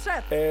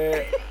 Fortsätt.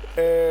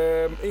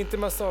 Inte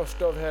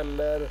massagestav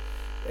heller.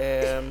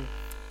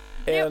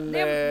 Det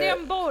är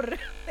en borr.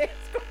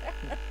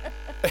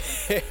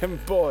 En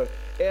borr.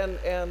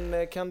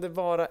 Kan det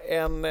vara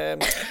en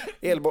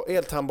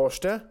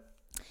eltandborste?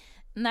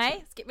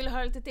 Nej, vill du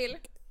höra lite till?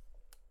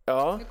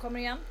 Ja. Nu kommer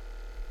igen.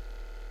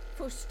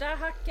 Första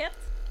hacket.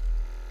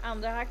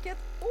 Andra hacket.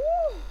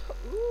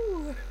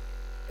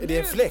 Är det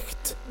en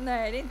fläkt?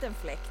 Nej, det är inte en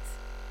fläkt.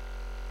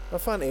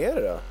 Vad fan är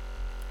det då?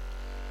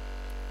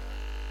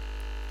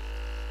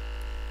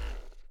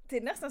 Det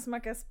är nästan som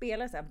man kan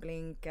spela så här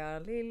blinka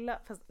lilla.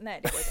 Fast nej,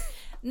 det går inte.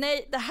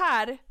 Nej, det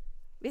här,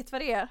 vet du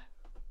vad det är?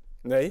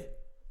 Nej.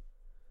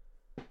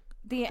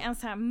 Det är en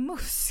sån här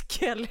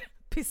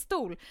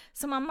muskelpistol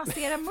som man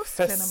masserar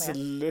musklerna med.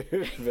 Sluta.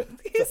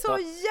 Det är så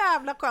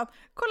jävla skönt.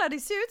 Kolla, det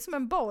ser ut som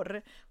en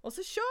borr. Och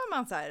så kör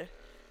man så här.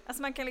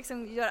 Alltså man kan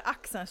liksom göra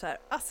axeln så här.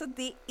 Alltså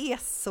det är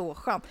så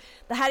skönt.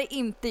 Det här är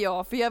inte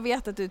jag, för jag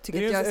vet att du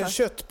tycker att jag är en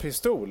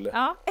köttpistol.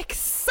 Ja,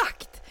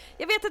 exakt.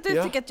 Jag vet att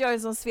du tycker att jag är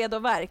som sved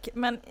och värk,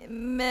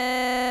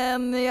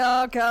 men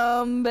jag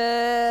kan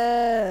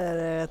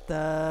berätta.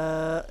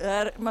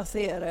 Här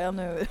masserar jag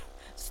nu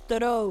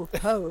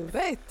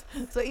strokehuvudet.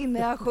 Så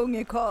innan jag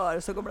sjunger kör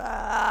så kommer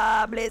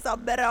det bli så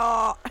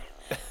bra.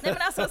 Nej,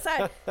 men alltså så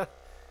här,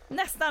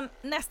 nästan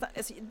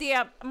alltså, det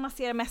jag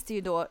masserar mest är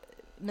ju då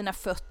mina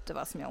fötter,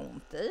 vad som jag har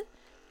ont i.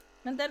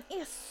 Men den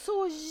är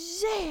så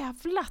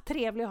jävla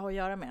trevlig att ha att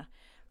göra med.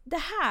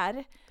 Det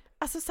här,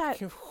 alltså så här,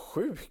 vilken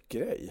sjuk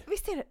grej.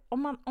 Visst är det,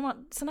 om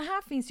man såna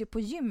här finns ju på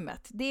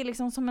gymmet. Det är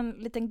liksom som en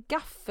liten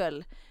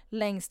gaffel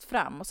längst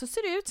fram och så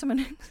ser det ut som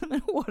en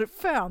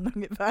hårfön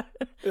ungefär.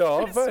 Ja,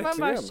 verkligen. Som man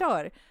bara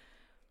kör.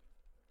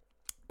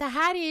 Det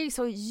här är ju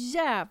så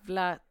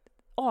jävla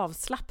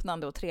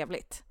avslappnande och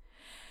trevligt.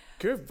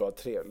 Gud vad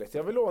trevligt.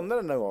 Jag vill låna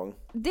den någon gång.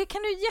 Det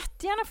kan du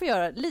jättegärna få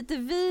göra. Lite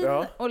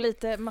vin och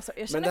lite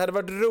massage. Men det hade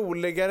varit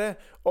roligare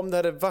om det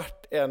hade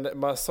varit en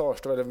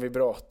massagestav eller en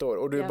vibrator.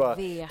 Och du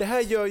det här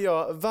gör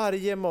jag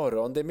varje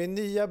morgon. Det är min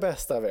nya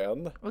bästa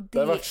vän. Och det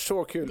hade varit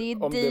så kul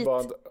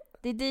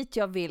det är dit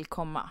jag vill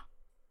komma.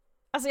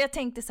 Alltså jag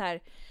tänkte så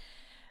här.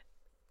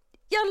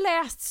 Jag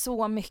har läst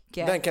så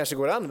mycket. Den kanske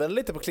går att använda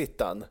lite på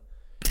klittan.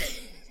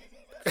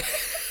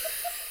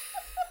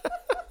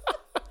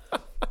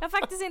 Jag har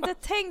faktiskt inte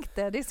tänkt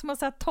det. Det är som att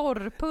säga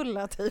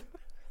torrpulla typ.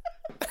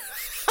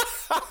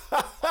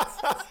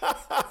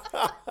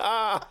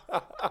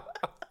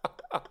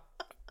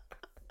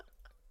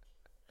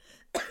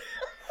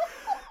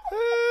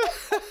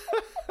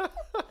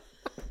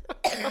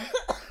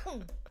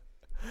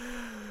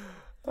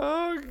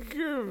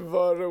 Gud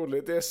vad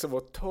roligt. Det är som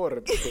att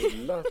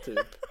torrpulla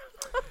typ.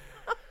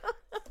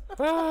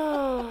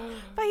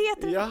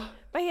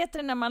 Vad heter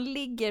det när man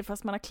ligger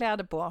fast man har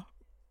kläder på?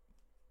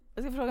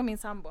 Jag ska fråga min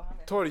sambo.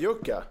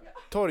 Torrjucka.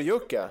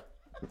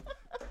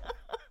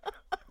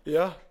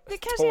 Ja. Det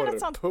kanske är något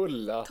sånt.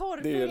 Torrpulla.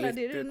 Torrpulla,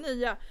 det är det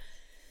nya.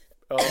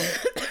 Ja.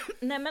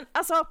 Nej men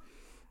alltså,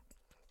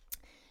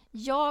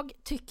 jag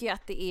tycker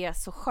att det är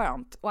så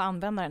skönt att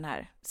använda den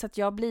här. Så att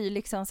jag blir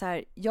liksom så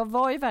här, jag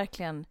var ju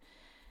verkligen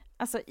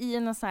alltså i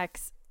en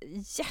slags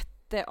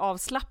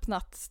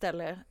jätteavslappnat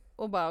ställe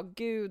och bara,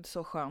 gud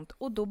så skönt.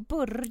 Och då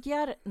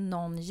börjar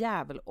någon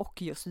jävel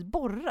och just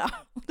borra.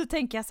 Och då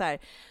tänker jag så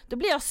här, då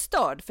blir jag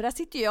störd för där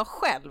sitter jag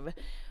själv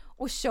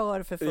och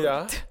kör för fullt.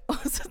 Ja.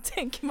 Och så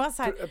tänker man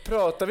så här,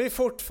 pratar vi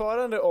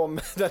fortfarande om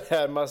den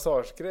här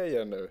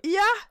massagegrejen nu?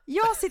 Ja,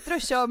 jag sitter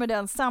och kör med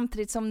den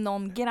samtidigt som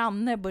någon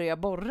granne börjar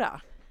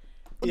borra.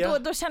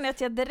 Och då känner jag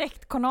att jag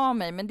direkt kon av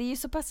mig. Men det är ju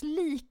så pass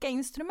lika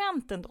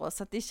instrumenten då.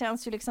 Så att det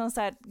känns ju liksom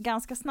så här,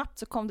 ganska snabbt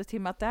så kom det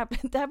till mig att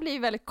det här blir ju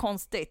väldigt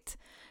konstigt.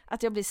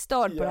 Att jag blir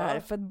störd på det här.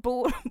 För att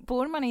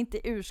bor man inte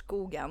i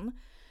urskogen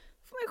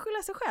får man ju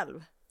skylla sig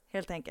själv.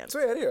 Helt enkelt. Så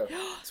är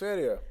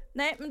det ju.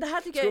 Nej, men det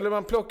här tycker Skulle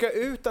man plocka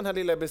ut den här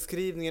lilla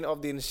beskrivningen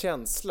av din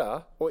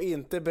känsla och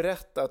inte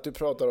berätta att du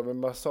pratar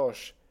om en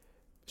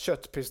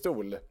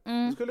köttpistol, då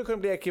skulle det kunna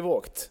bli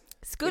ekivokt.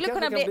 Skulle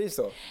kunna bli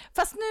så.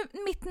 Fast nu,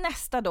 mitt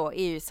nästa då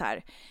är ju så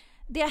här.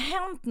 det har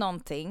hänt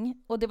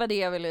någonting, och det var det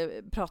jag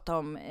ville prata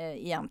om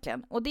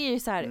egentligen. Och det är ju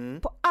så här,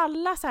 på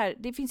alla så här,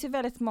 det finns ju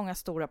väldigt många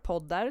stora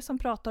poddar som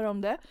pratar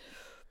om det.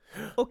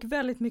 Och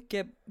väldigt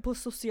mycket på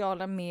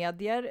sociala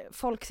medier.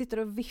 Folk sitter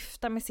och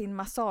viftar med sin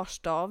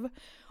massagestav.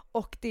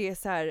 Och det är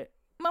så här,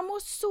 man mår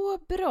så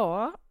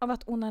bra av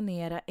att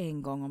onanera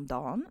en gång om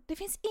dagen. Det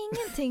finns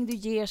ingenting du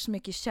ger så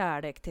mycket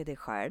kärlek till dig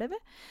själv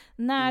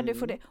när du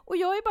får det. Och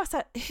jag är bara så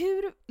här,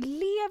 hur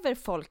lever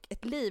folk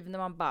ett liv när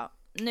man bara,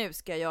 nu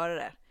ska jag göra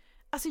det?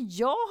 Alltså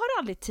jag har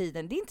aldrig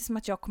tiden. Det är inte som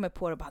att jag kommer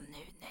på det och bara,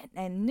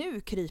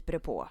 nu kryper det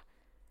på.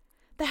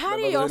 Det här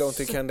men är jag hur lång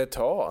tid kan det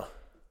ta?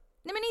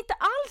 Nej, men inte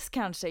alls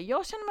kanske.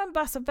 Jag känner mig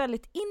bara så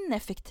väldigt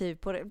ineffektiv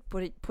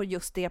på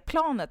just det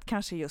planet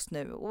kanske just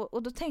nu.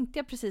 Och då tänkte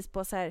jag precis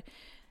på så här,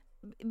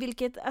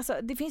 alltså,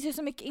 det finns ju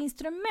så mycket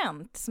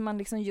instrument som man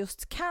liksom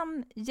just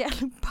kan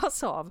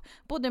hjälpas av.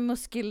 Både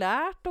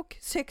muskulärt och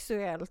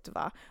sexuellt,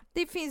 va?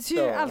 Det finns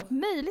ju allt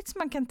möjligt som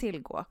man kan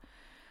tillgå.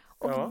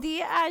 Och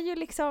det är ju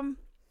liksom...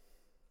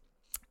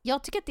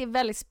 Jag tycker att det är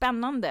väldigt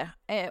spännande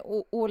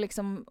och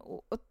liksom...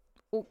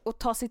 Och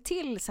ta sig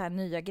till så här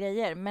nya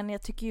grejer. Men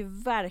jag tycker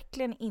ju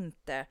verkligen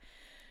inte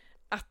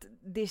att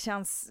det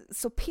känns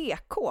så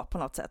PK på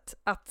något sätt.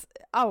 Att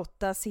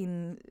outa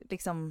sin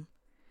liksom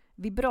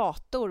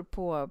vibrator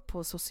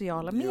på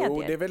sociala medier.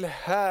 Jo, det är väl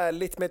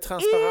härligt med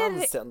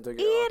transparensen,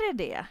 tycker jag. Är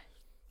det?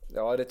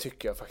 Ja, det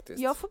tycker jag faktiskt.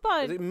 Jag får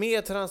bara... Det är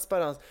mer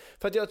transparens.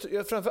 För att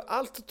jag framför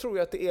allt tror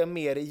jag att det är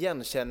mer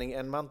igenkänning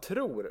än man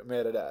tror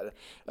med det där.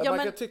 Att man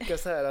kan tycka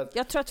så här att...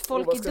 Jag tror att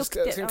folk är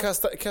duktiga.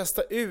 Ska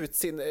kasta ut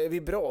sin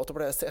vibrator på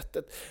det här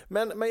sättet.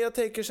 Men jag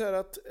tänker så här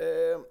att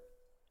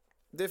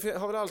det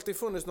har väl alltid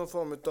funnits någon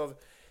form av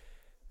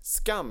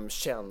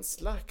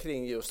skamkänsla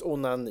kring just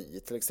onani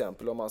till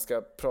exempel, om man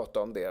ska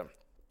prata om det.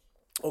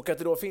 Och att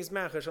det då finns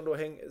människor som då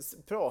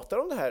pratar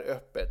om det här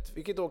öppet,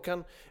 vilket då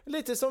kan,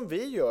 lite som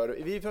vi gör,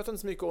 vi pratar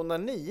inte så mycket om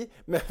onani,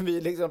 men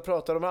vi liksom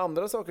pratar om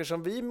andra saker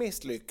som vi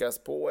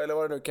misslyckas på, eller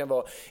vad det nu kan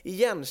vara,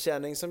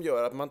 igenkänning som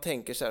gör att man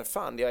tänker så här,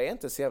 fan, jag är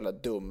inte så jävla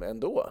dum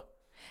ändå.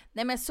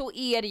 Nej, men så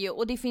är det ju,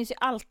 och det finns ju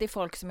alltid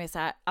folk som är så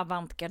här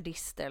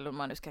avantgardister, eller vad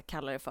man nu ska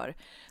kalla det för.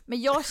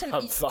 Men jag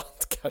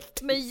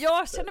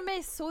känner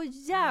mig så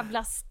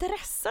jävla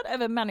stressad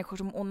över människor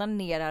som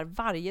onanerar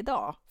varje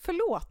dag.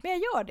 Förlåt, men jag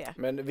gör det.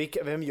 Men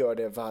vem gör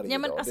det varje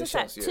dag? Alltså det så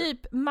här, känns ju...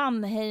 typ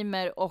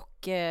Mannheimer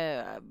och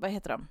vad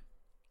heter de?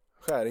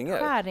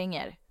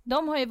 Skäringer.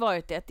 De har ju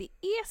varit det, att det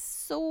är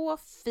så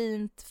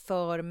fint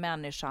för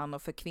människan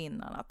och för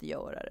kvinnan att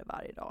göra det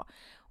varje dag.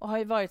 Och har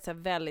ju varit så här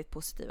väldigt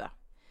positiva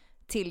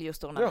till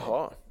just onani.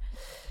 Jaha.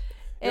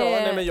 Ja,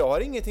 nej, men jag har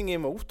ingenting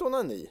emot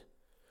onani.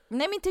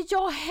 Nej, men inte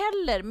jag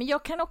heller. Men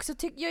jag kan också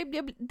tycka...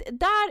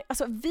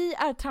 Alltså, vi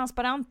är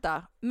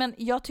transparenta. Men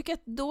jag tycker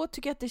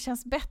att det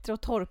känns bättre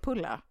att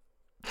torrpulla.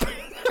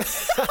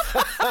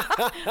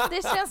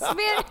 Det känns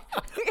mer...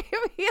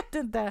 Jag vet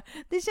inte.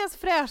 Det känns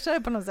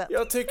fräschare på något sätt.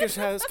 Jag tycker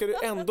så här, ska du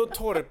ändå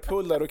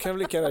torrpulla, då kan vi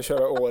lika gärna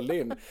köra all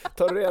in.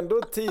 Tar du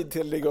ändå tid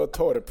till att ligga och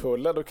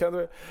torrpulla, då kan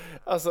du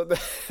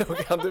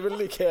väl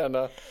lika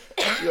gärna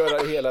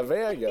göra hela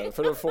vägen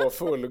för att få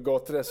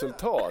fullgott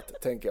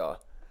resultat, tänker jag.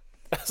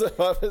 Alltså,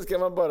 varför ska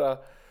man bara...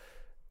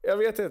 Jag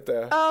vet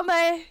inte. Ja,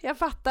 nej, jag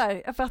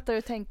fattar hur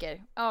du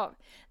tänker. Ja.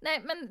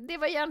 Nej, men det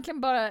var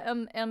egentligen bara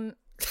en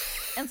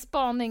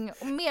spaning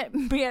och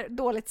mer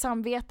dåligt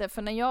samvete,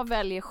 för när jag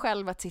väljer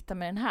själv att sitta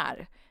med den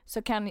här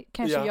så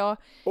kanske jag...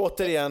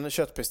 Återigen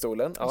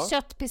köttpistolen. Ja.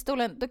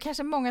 Köttpistolen, då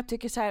kanske många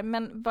tycker så här,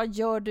 men vad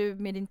gör du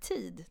med din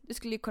tid? Du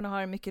skulle ju kunna ha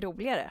det mycket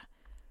roligare.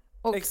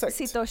 Och exakt.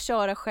 Sitta och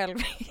köra själv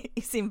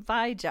i sin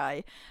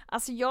Vijay.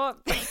 Alltså jag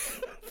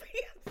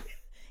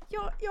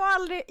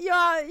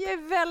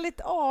är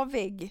väldigt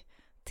avig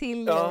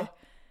till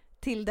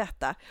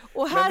detta.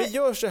 Och här, men vi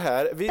gör så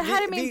här. Det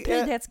här är min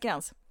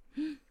prydhetsgräns.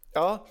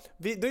 Ja,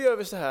 då gör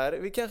vi så här.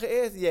 Vi kanske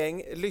är ett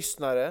gäng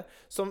lyssnare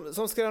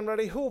som skramlar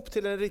ihop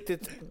till en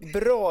riktigt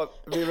bra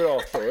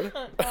vibrator.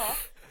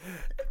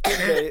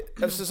 Okay,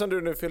 eftersom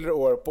du nu fyller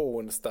år på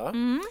onsdag.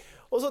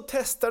 Och så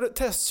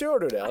testkör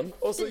du den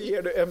och så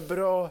ger du en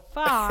bra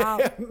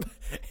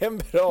en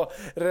bra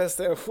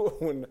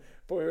recension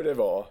på hur det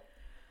var.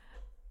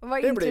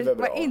 Det blir väl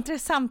bra. Vad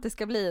intressant det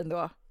ska bli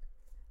ändå.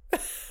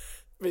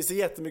 Vi ser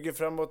jättemycket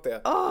fram emot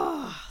det.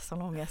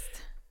 Sån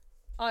ångest.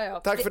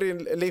 Tack för din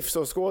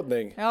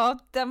livsåskådning. Ja,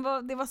 det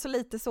var så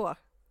lite så.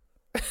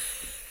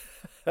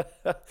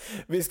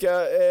 Vi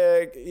ska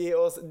ge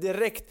oss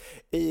direkt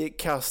i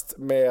kast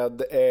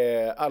med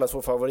allas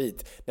vår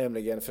favorit,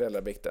 nämligen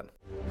föräldrabikten.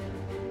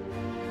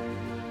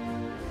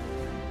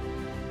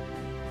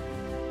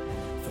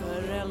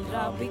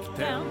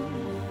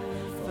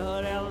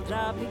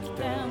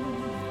 Föräldrabikten.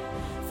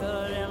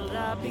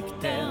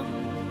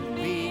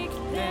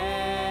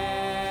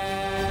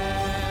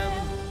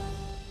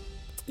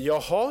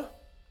 Jaha.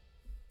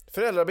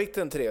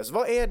 Föräldrabikten, Therese.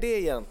 Vad är det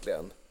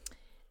egentligen?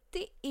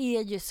 Det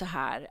är ju så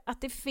här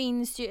att det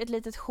finns ju ett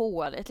litet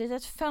hål, ett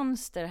litet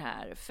fönster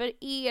här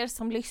för er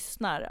som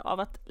lyssnar av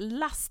att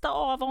lasta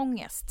av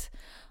ångest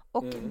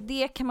Och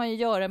det kan man ju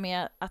göra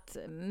med att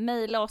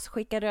mejla oss,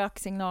 skicka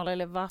röksignaler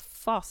eller vad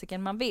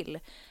fasiken man vill.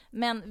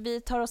 Men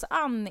vi tar oss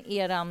an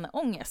eran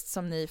ångest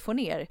som ni får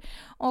ner.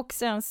 Och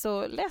sen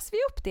så läser vi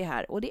upp det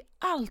här. Och det är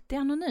alltid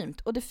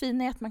anonymt. Och det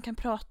fina är att man kan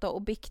prata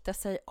och bikta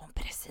sig om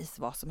precis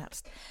vad som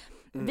helst.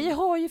 Vi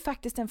har ju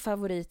faktiskt en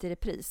favorit i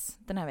repris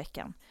den här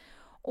veckan.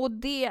 Och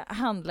det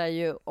handlar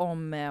ju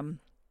om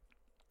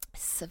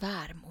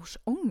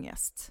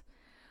svärmorsångest.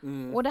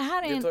 Och det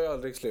här är det tar ju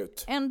aldrig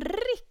slut. En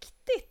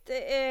riktigt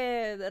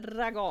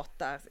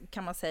ragata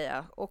kan man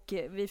säga. Och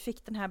vi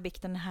fick den här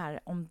bikten här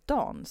om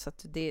dagen. Så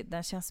att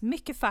den känns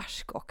mycket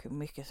färsk och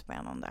mycket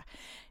spännande.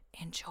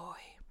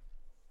 Enjoy!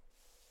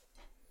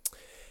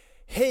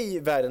 Hej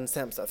världens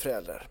sämsta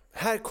föräldrar.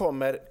 Här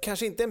kommer,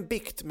 kanske inte en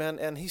bikt men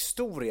en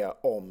historia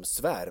om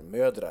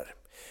svärmödrar.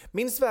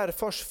 Min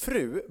svärfars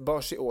fru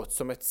bar sig åt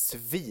som ett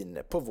svin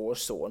på vår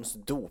sons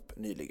dop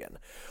nyligen.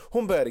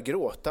 Hon började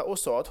gråta och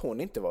sa att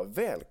hon inte var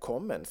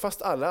välkommen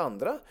fast alla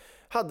andra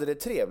hade det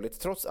trevligt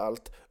trots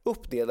allt,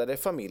 uppdelade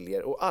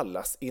familjer och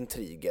allas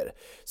intriger.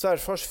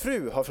 Svärfars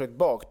fru har försökt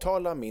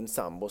baktala min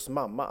sambos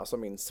mamma, alltså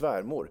min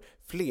svärmor,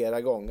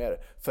 flera gånger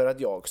för att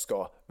jag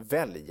ska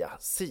välja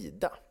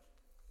sida.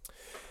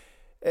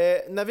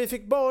 När vi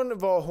fick barn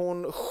var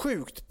hon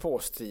sjukt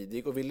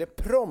påstridig och ville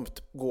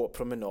prompt gå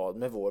promenad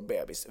med vår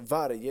bebis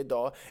varje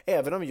dag,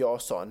 även om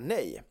jag sa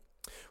nej.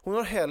 Hon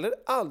har heller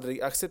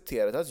aldrig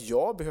accepterat att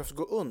jag behövt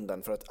gå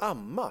undan för att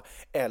amma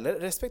eller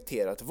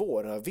respekterat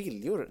våra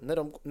viljor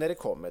när det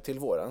kommer till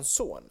våran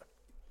son.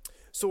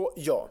 Så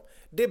ja,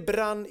 det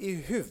brann i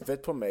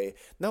huvudet på mig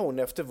när hon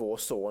efter vår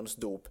sons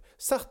dop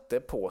satte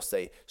på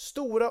sig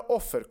stora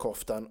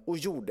offerkoftan och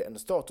gjorde en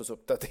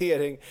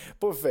statusuppdatering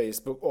på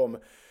Facebook om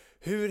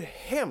hur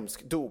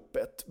hemskt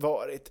dopet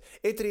varit,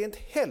 ett rent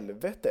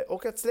helvete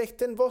och att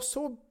släkten var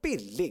så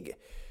billig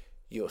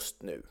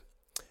just nu.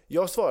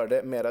 Jag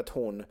svarade med att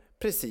hon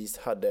precis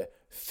hade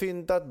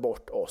fyndat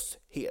bort oss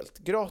helt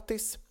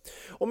gratis.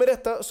 Och med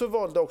detta så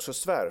valde också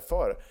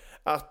svärfar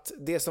att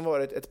det som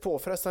varit ett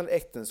påfrestande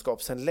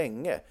äktenskap sedan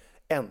länge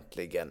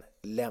äntligen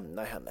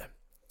lämna henne.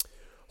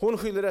 Hon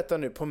skyller detta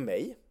nu på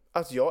mig,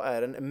 att jag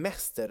är en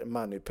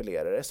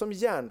mästermanipulerare som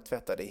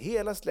hjärntvättade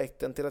hela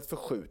släkten till att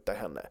förskjuta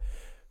henne.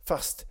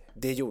 Fast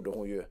det gjorde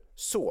hon ju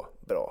så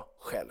bra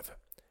själv.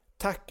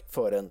 Tack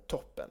för en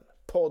toppen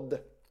podd.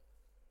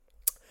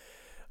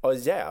 Ja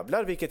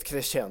jävlar vilket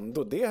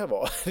crescendo det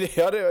var.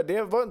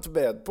 Det var jag inte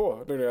beredd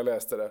på nu när jag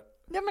läste det.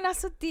 Ja men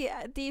alltså det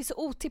är så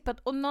otippat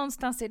och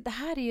någonstans det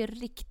här är ju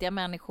riktiga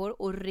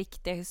människor och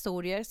riktiga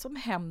historier som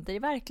händer i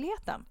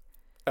verkligheten.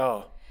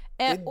 Ja,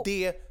 det är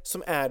det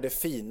som är det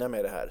fina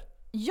med det här.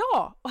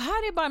 Ja, och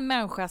här är bara en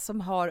människa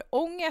som har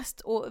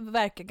ångest och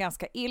verkar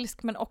ganska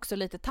ilsk men också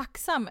lite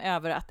tacksam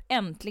över att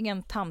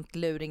äntligen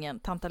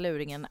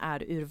tantaluringen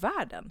är ur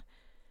världen.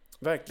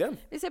 Verkligen,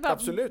 vi ser bara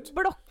absolut.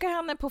 Blocka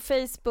henne på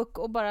Facebook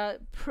och bara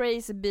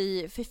praise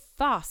be, för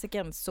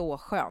fasiken så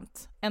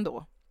skönt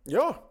ändå.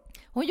 Ja.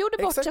 Hon gjorde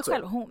bort sig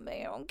själv. Hon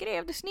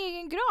grävde sin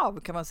egen grav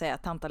kan man säga,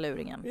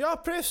 tantaluringen.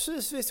 Ja,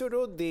 precis. Vi såg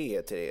då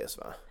det, Therese,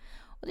 va?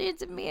 Och det är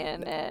inte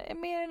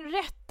mer än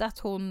rätt att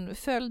hon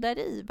föll där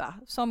i, va?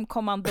 Som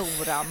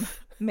kommandoran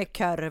med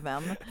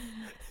körven.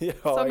 Ja,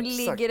 som exakt.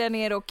 ligger där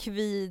nere och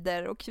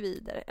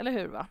kvider, eller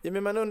hur, va? Ja,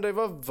 men man undrar,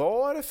 vad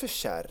var det för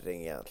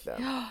kärring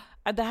egentligen?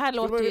 Ja, det här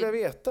låter man vilja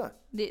veta.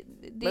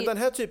 Men den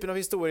här typen av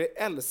historier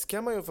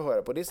älskar man ju att få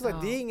höra på. Det är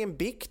sagt, det är ingen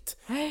bikt,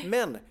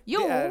 men det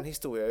är en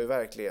historia i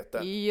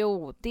verkligheten.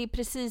 Jo, det är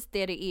precis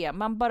det är.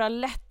 Man bara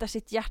lättar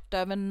sitt hjärta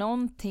över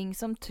någonting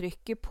som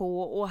trycker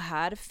på och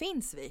här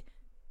finns vi.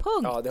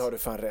 Punkt. Ja, det har du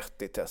fan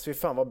rätt i, Tess. Fy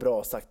fan vad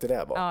bra sagt det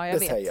där var. Ja, det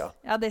vet. Säger jag.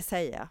 Ja, det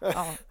säger jag.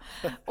 Ja.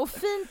 Och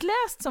fint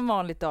läst som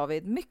vanligt,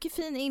 David. Mycket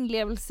fin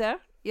inlevelse.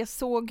 Jag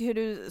såg hur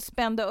du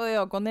spände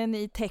ögonen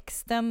i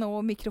texten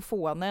och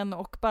mikrofonen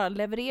och bara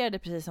levererade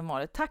precis som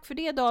vanligt. Tack för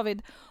det,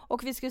 David.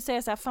 Och vi skulle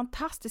säga så här,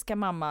 fantastiska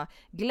mamma,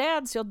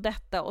 gläds åt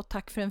detta och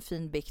tack för en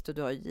fin bikt och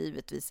du har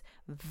givetvis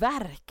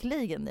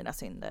verkligen dina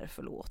synder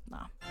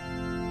förlåtna.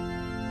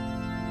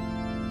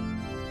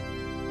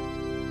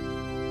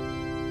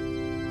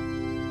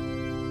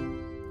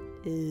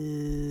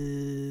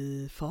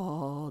 I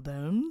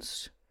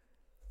faderns,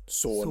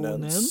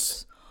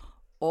 sonens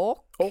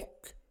och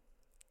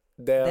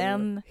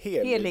den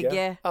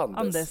helige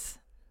Andes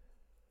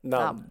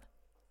namn.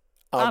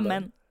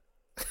 Amen.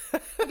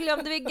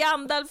 Glömde vi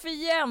Gandalf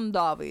igen,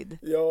 David?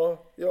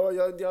 Ja,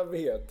 jag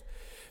vet.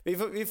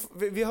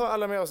 Vi har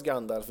alla med oss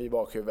Gandalf i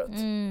bakhuvudet.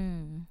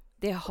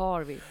 Det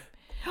har vi.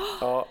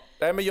 Ja,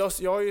 nej, men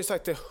jag har ju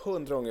sagt det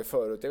 100 gånger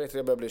förut. Jag vet att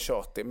jag börjar bli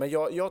tjatig. Men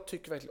jag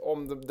tycker verkligen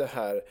om det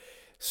här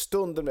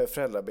stunden med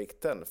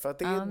föräldrabikten. För att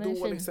det är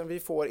då liksom vi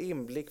får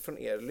inblick från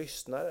er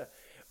lyssnare.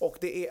 Och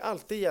det är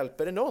alltid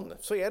hjälper det någon.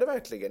 Så är det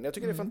verkligen. Jag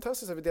tycker det är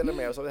fantastiskt att vi delar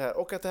med oss av det här.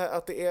 Och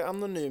att det är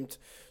anonymt,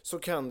 så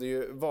kan det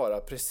ju vara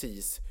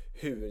precis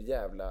hur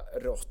jävla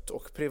rått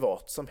och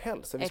privat som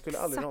helst. Så vi skulle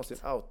aldrig någonsin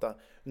outa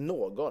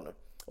någon.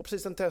 Och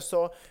precis som Tess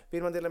sa,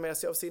 vill man dela med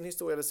sig av sin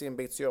historia eller sin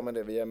bit så gör man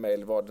det via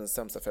mail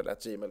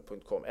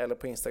vardensämstaföräldrar@gmail.com eller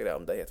på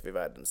Instagram, där heter vi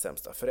Världens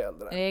sämsta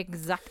föräldrar.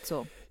 Exakt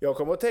så. Jag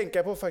kommer att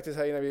tänka på faktiskt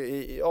här innan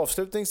vi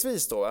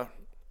avslutningsvis då,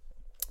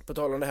 på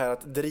tal om det här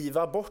att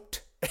driva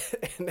bort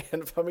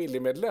en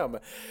familjemedlem.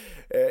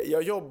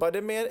 Jag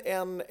jobbade med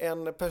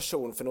en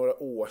person för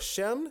några år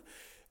sedan.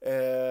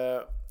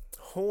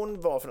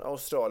 Hon var från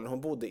Australien,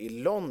 hon bodde i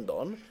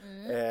London.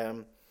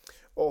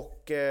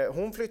 Och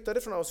hon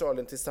flyttade från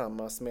Australien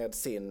tillsammans med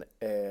sin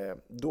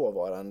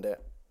dåvarande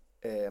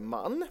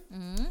man.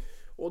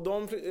 Och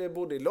de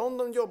bodde i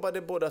London,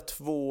 jobbade båda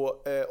två,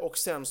 och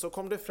sen så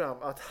kom det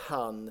fram att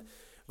han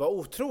var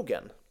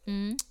otrogen.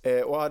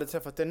 Och hade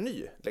träffat en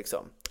ny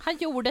liksom. Han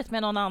gjorde det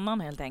med någon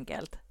annan helt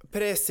enkelt.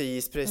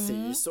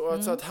 Precis. Och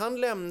alltså att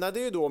han lämnade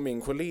ju då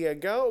min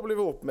kollega och blev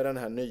ihop med den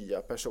här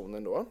nya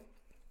personen då.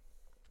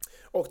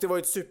 Och det var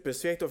ju ett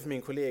supersvek då för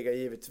min kollega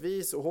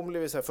givetvis, och hon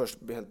blev så här först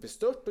helt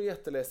bestört och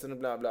jätteledsen och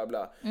bla bla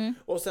bla.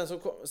 Och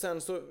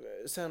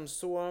sen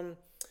så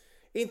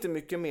inte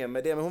mycket mer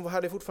med det, men hon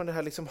hade fortfarande det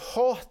här liksom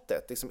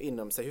hatet liksom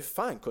inom sig. Hur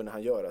fan kunde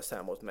han göra så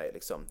här mot mig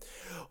liksom?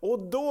 Och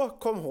då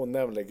kom hon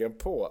nämligen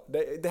på,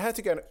 det här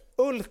tycker jag är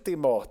den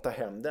ultimata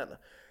hämnden.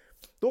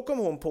 Då kom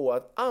hon på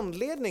att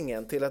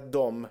anledningen till att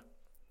de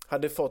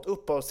hade fått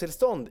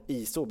uppehållstillstånd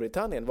i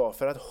Storbritannien var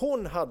för att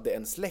hon hade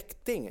en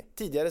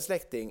tidigare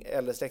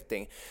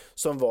släkting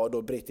som var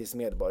då brittisk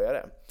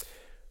medborgare.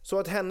 Så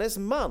att hennes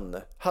man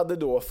hade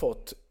då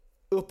fått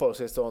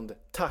uppehållstillstånd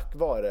tack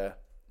vare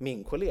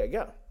min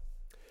kollega.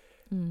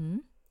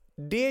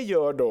 Det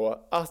gör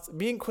då att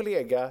min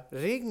kollega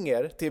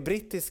ringer till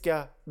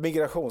brittiska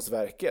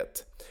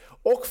migrationsverket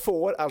och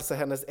får alltså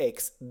hennes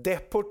ex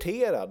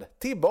deporterad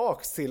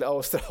tillbaks till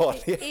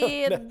Australien.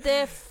 Det är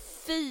det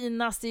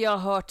finaste jag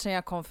har hört sedan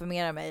jag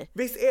konfirmerade mig.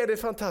 Visst är det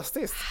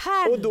fantastiskt?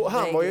 Herregud. Och då,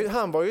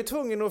 han var ju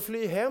tvungen att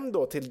fly hem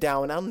då till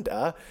Down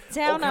Under.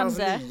 Och hans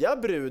nya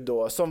brud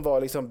då, som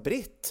var liksom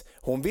britt,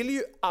 hon ville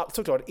ju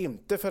såklart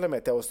inte följa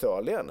med till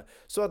Australien.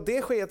 Så att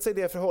det sket sig i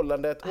det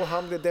förhållandet, och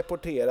han blev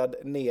deporterad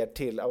ner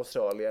till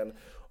Australien.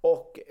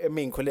 Och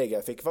min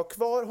kollega fick vara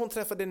kvar, hon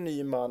träffade en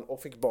ny man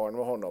och fick barn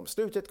med honom.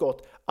 Slutet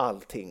gott,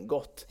 allting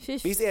gott.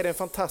 Visst är det en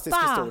fantastisk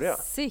historia?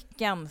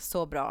 Fasiken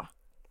så bra.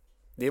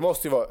 Det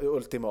måste ju vara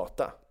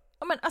ultimata.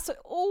 Ja, men alltså,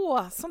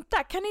 sånt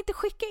där. Kan ni inte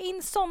skicka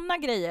in såna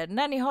grejer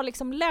när ni har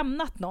liksom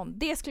lämnat någon?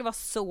 Det skulle vara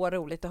så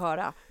roligt att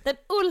höra. Den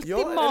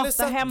ultimata eller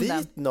satt hämnden.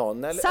 Dit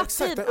någon, eller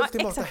exakt, den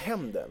ultimata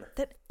hämnden.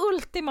 Den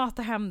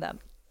ultimata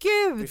hämnden.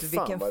 Gud,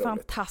 vilken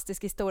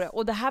fantastisk historia.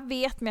 Och det här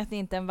vet man att det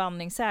inte är en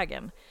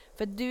vandringssägen.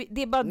 För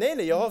det är bara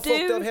nej, jag har fått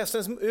det ur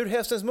hästens mun. Ur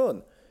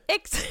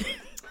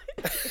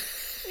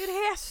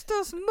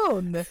hästens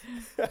mun?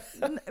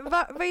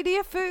 Vad är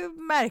det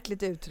för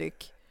märkligt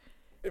uttryck?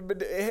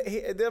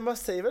 Man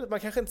säger väl, man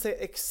kanske inte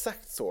säger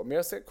exakt så, men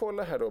jag ska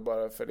kolla här då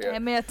bara för det. Nej,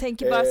 men jag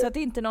tänker bara så att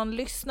inte någon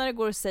lyssnare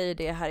går och säger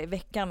det här i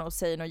veckan och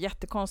säger något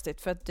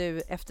jättekonstigt för att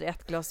du efter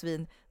ett glas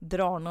vin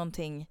drar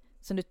någonting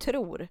som du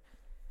tror.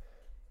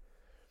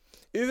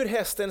 Ur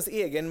hästens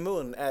egen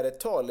mun är ett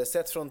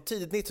talesätt från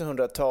tidigt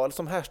 1900-tal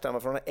som härstammar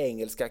från den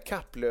engelska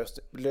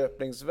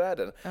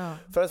kapplöpningsvärlden. Ja.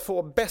 För att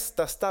få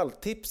bästa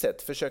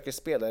stalltipset försöker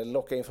spelaren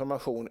locka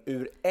information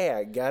ur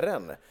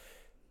ägaren,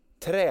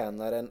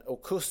 tränaren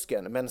och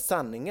kusken, men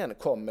sanningen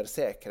kommer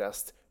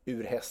säkrast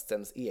ur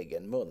hästens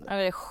egen mun. Ja,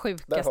 det är det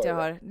sjukaste jag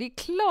har. Det är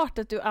klart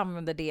att du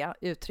använder det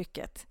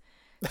uttrycket.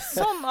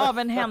 Som av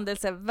en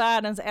händelse,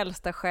 världens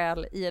äldsta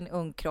själ i en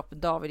ung kropp,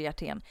 David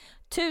Hjertén.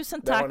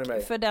 Tusen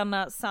tack för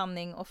denna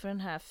sanning och för den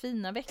här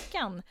fina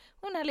veckan.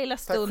 Och den här lilla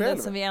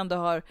stunden som vi ändå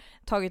har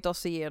tagit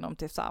oss igenom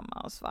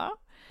tillsammans, va?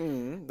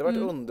 Det var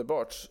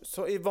underbart.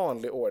 Så i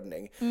vanlig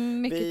ordning.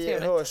 Mycket vi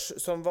trevligt. Hörs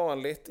som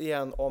vanligt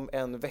igen om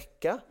en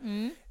vecka.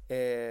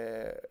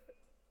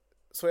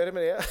 Så är det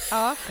med det.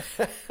 Ja.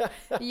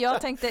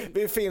 Jag tänkte...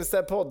 Vi finns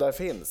där poddar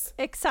finns.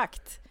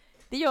 Exakt.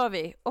 Det gör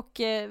vi. Och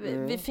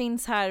vi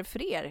finns här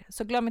för er.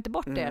 Så glöm inte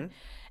bort det.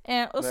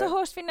 Och så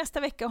hörs vi nästa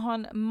vecka och har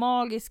en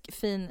magisk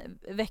fin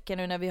vecka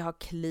nu när vi har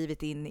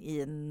klivit in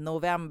i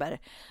november.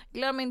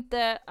 Glöm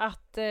inte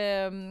att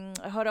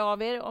höra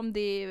av er om det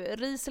är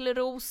ris eller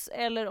ros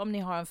eller om ni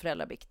har en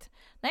föräldrabikt.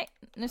 Nej,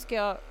 nu ska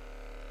jag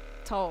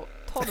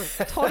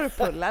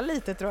torrpulla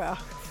lite, tror jag.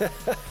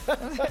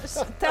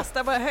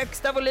 Testa bara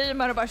högsta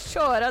volymer och bara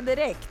köra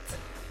direkt.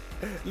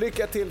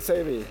 Lycka till,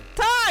 säger vi.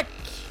 Tack!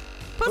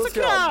 Puss och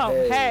kram!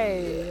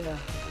 Hej!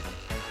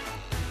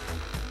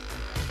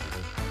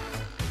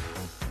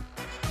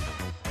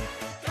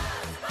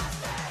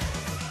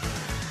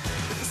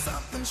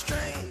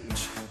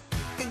 Strange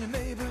in your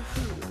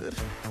neighborhood.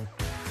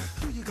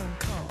 Who you gonna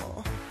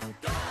call?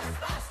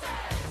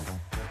 Ghostbusters!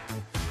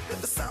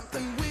 If there's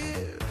something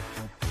weird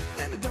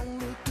and it don't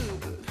look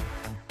good,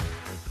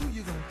 who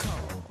you gonna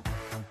call?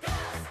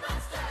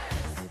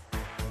 Ghostbusters!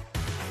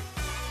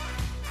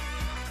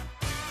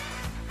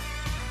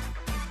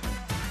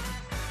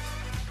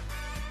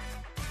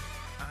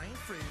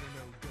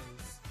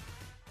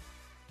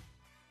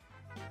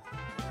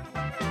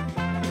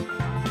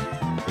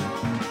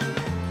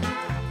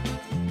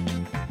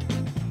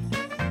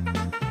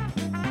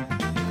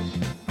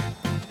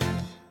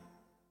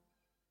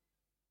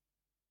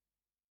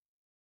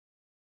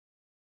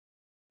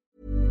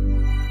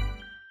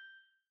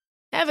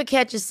 Ever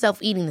catch yourself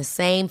eating the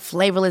same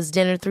flavorless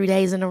dinner 3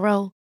 days in a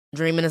row?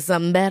 Dreaming of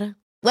something better?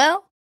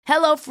 Well,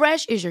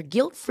 HelloFresh is your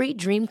guilt-free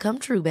dream come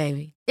true,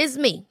 baby. It's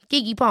me,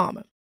 Keke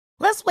Palmer.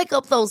 Let's wake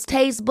up those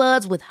taste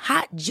buds with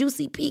hot,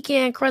 juicy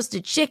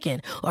pecan-crusted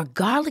chicken or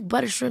garlic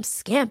butter shrimp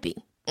scampi.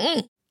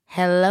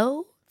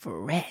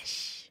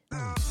 HelloFresh.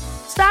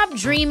 Stop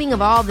dreaming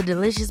of all the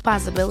delicious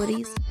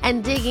possibilities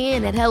and dig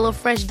in at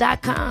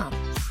HelloFresh.com.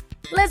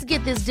 Let's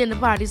get this dinner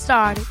party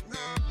started.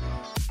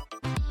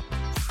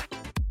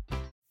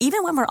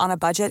 Even when we're on a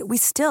budget, we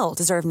still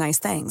deserve nice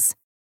things.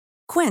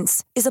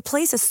 Quince is a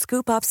place to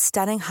scoop up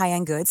stunning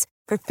high-end goods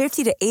for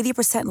 50 to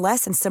 80%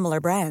 less than similar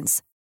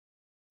brands.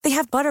 They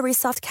have buttery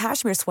soft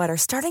cashmere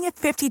sweaters starting at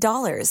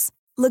 $50,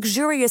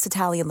 luxurious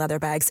Italian leather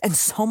bags, and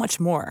so much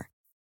more.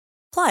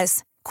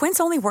 Plus, Quince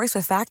only works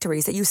with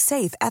factories that use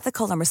safe,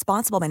 ethical, and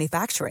responsible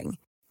manufacturing.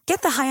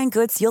 Get the high-end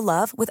goods you'll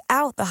love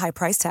without the high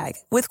price tag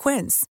with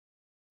Quince.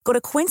 Go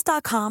to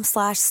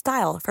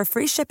quince.com/style for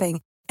free shipping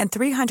and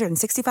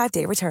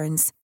 365-day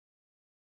returns.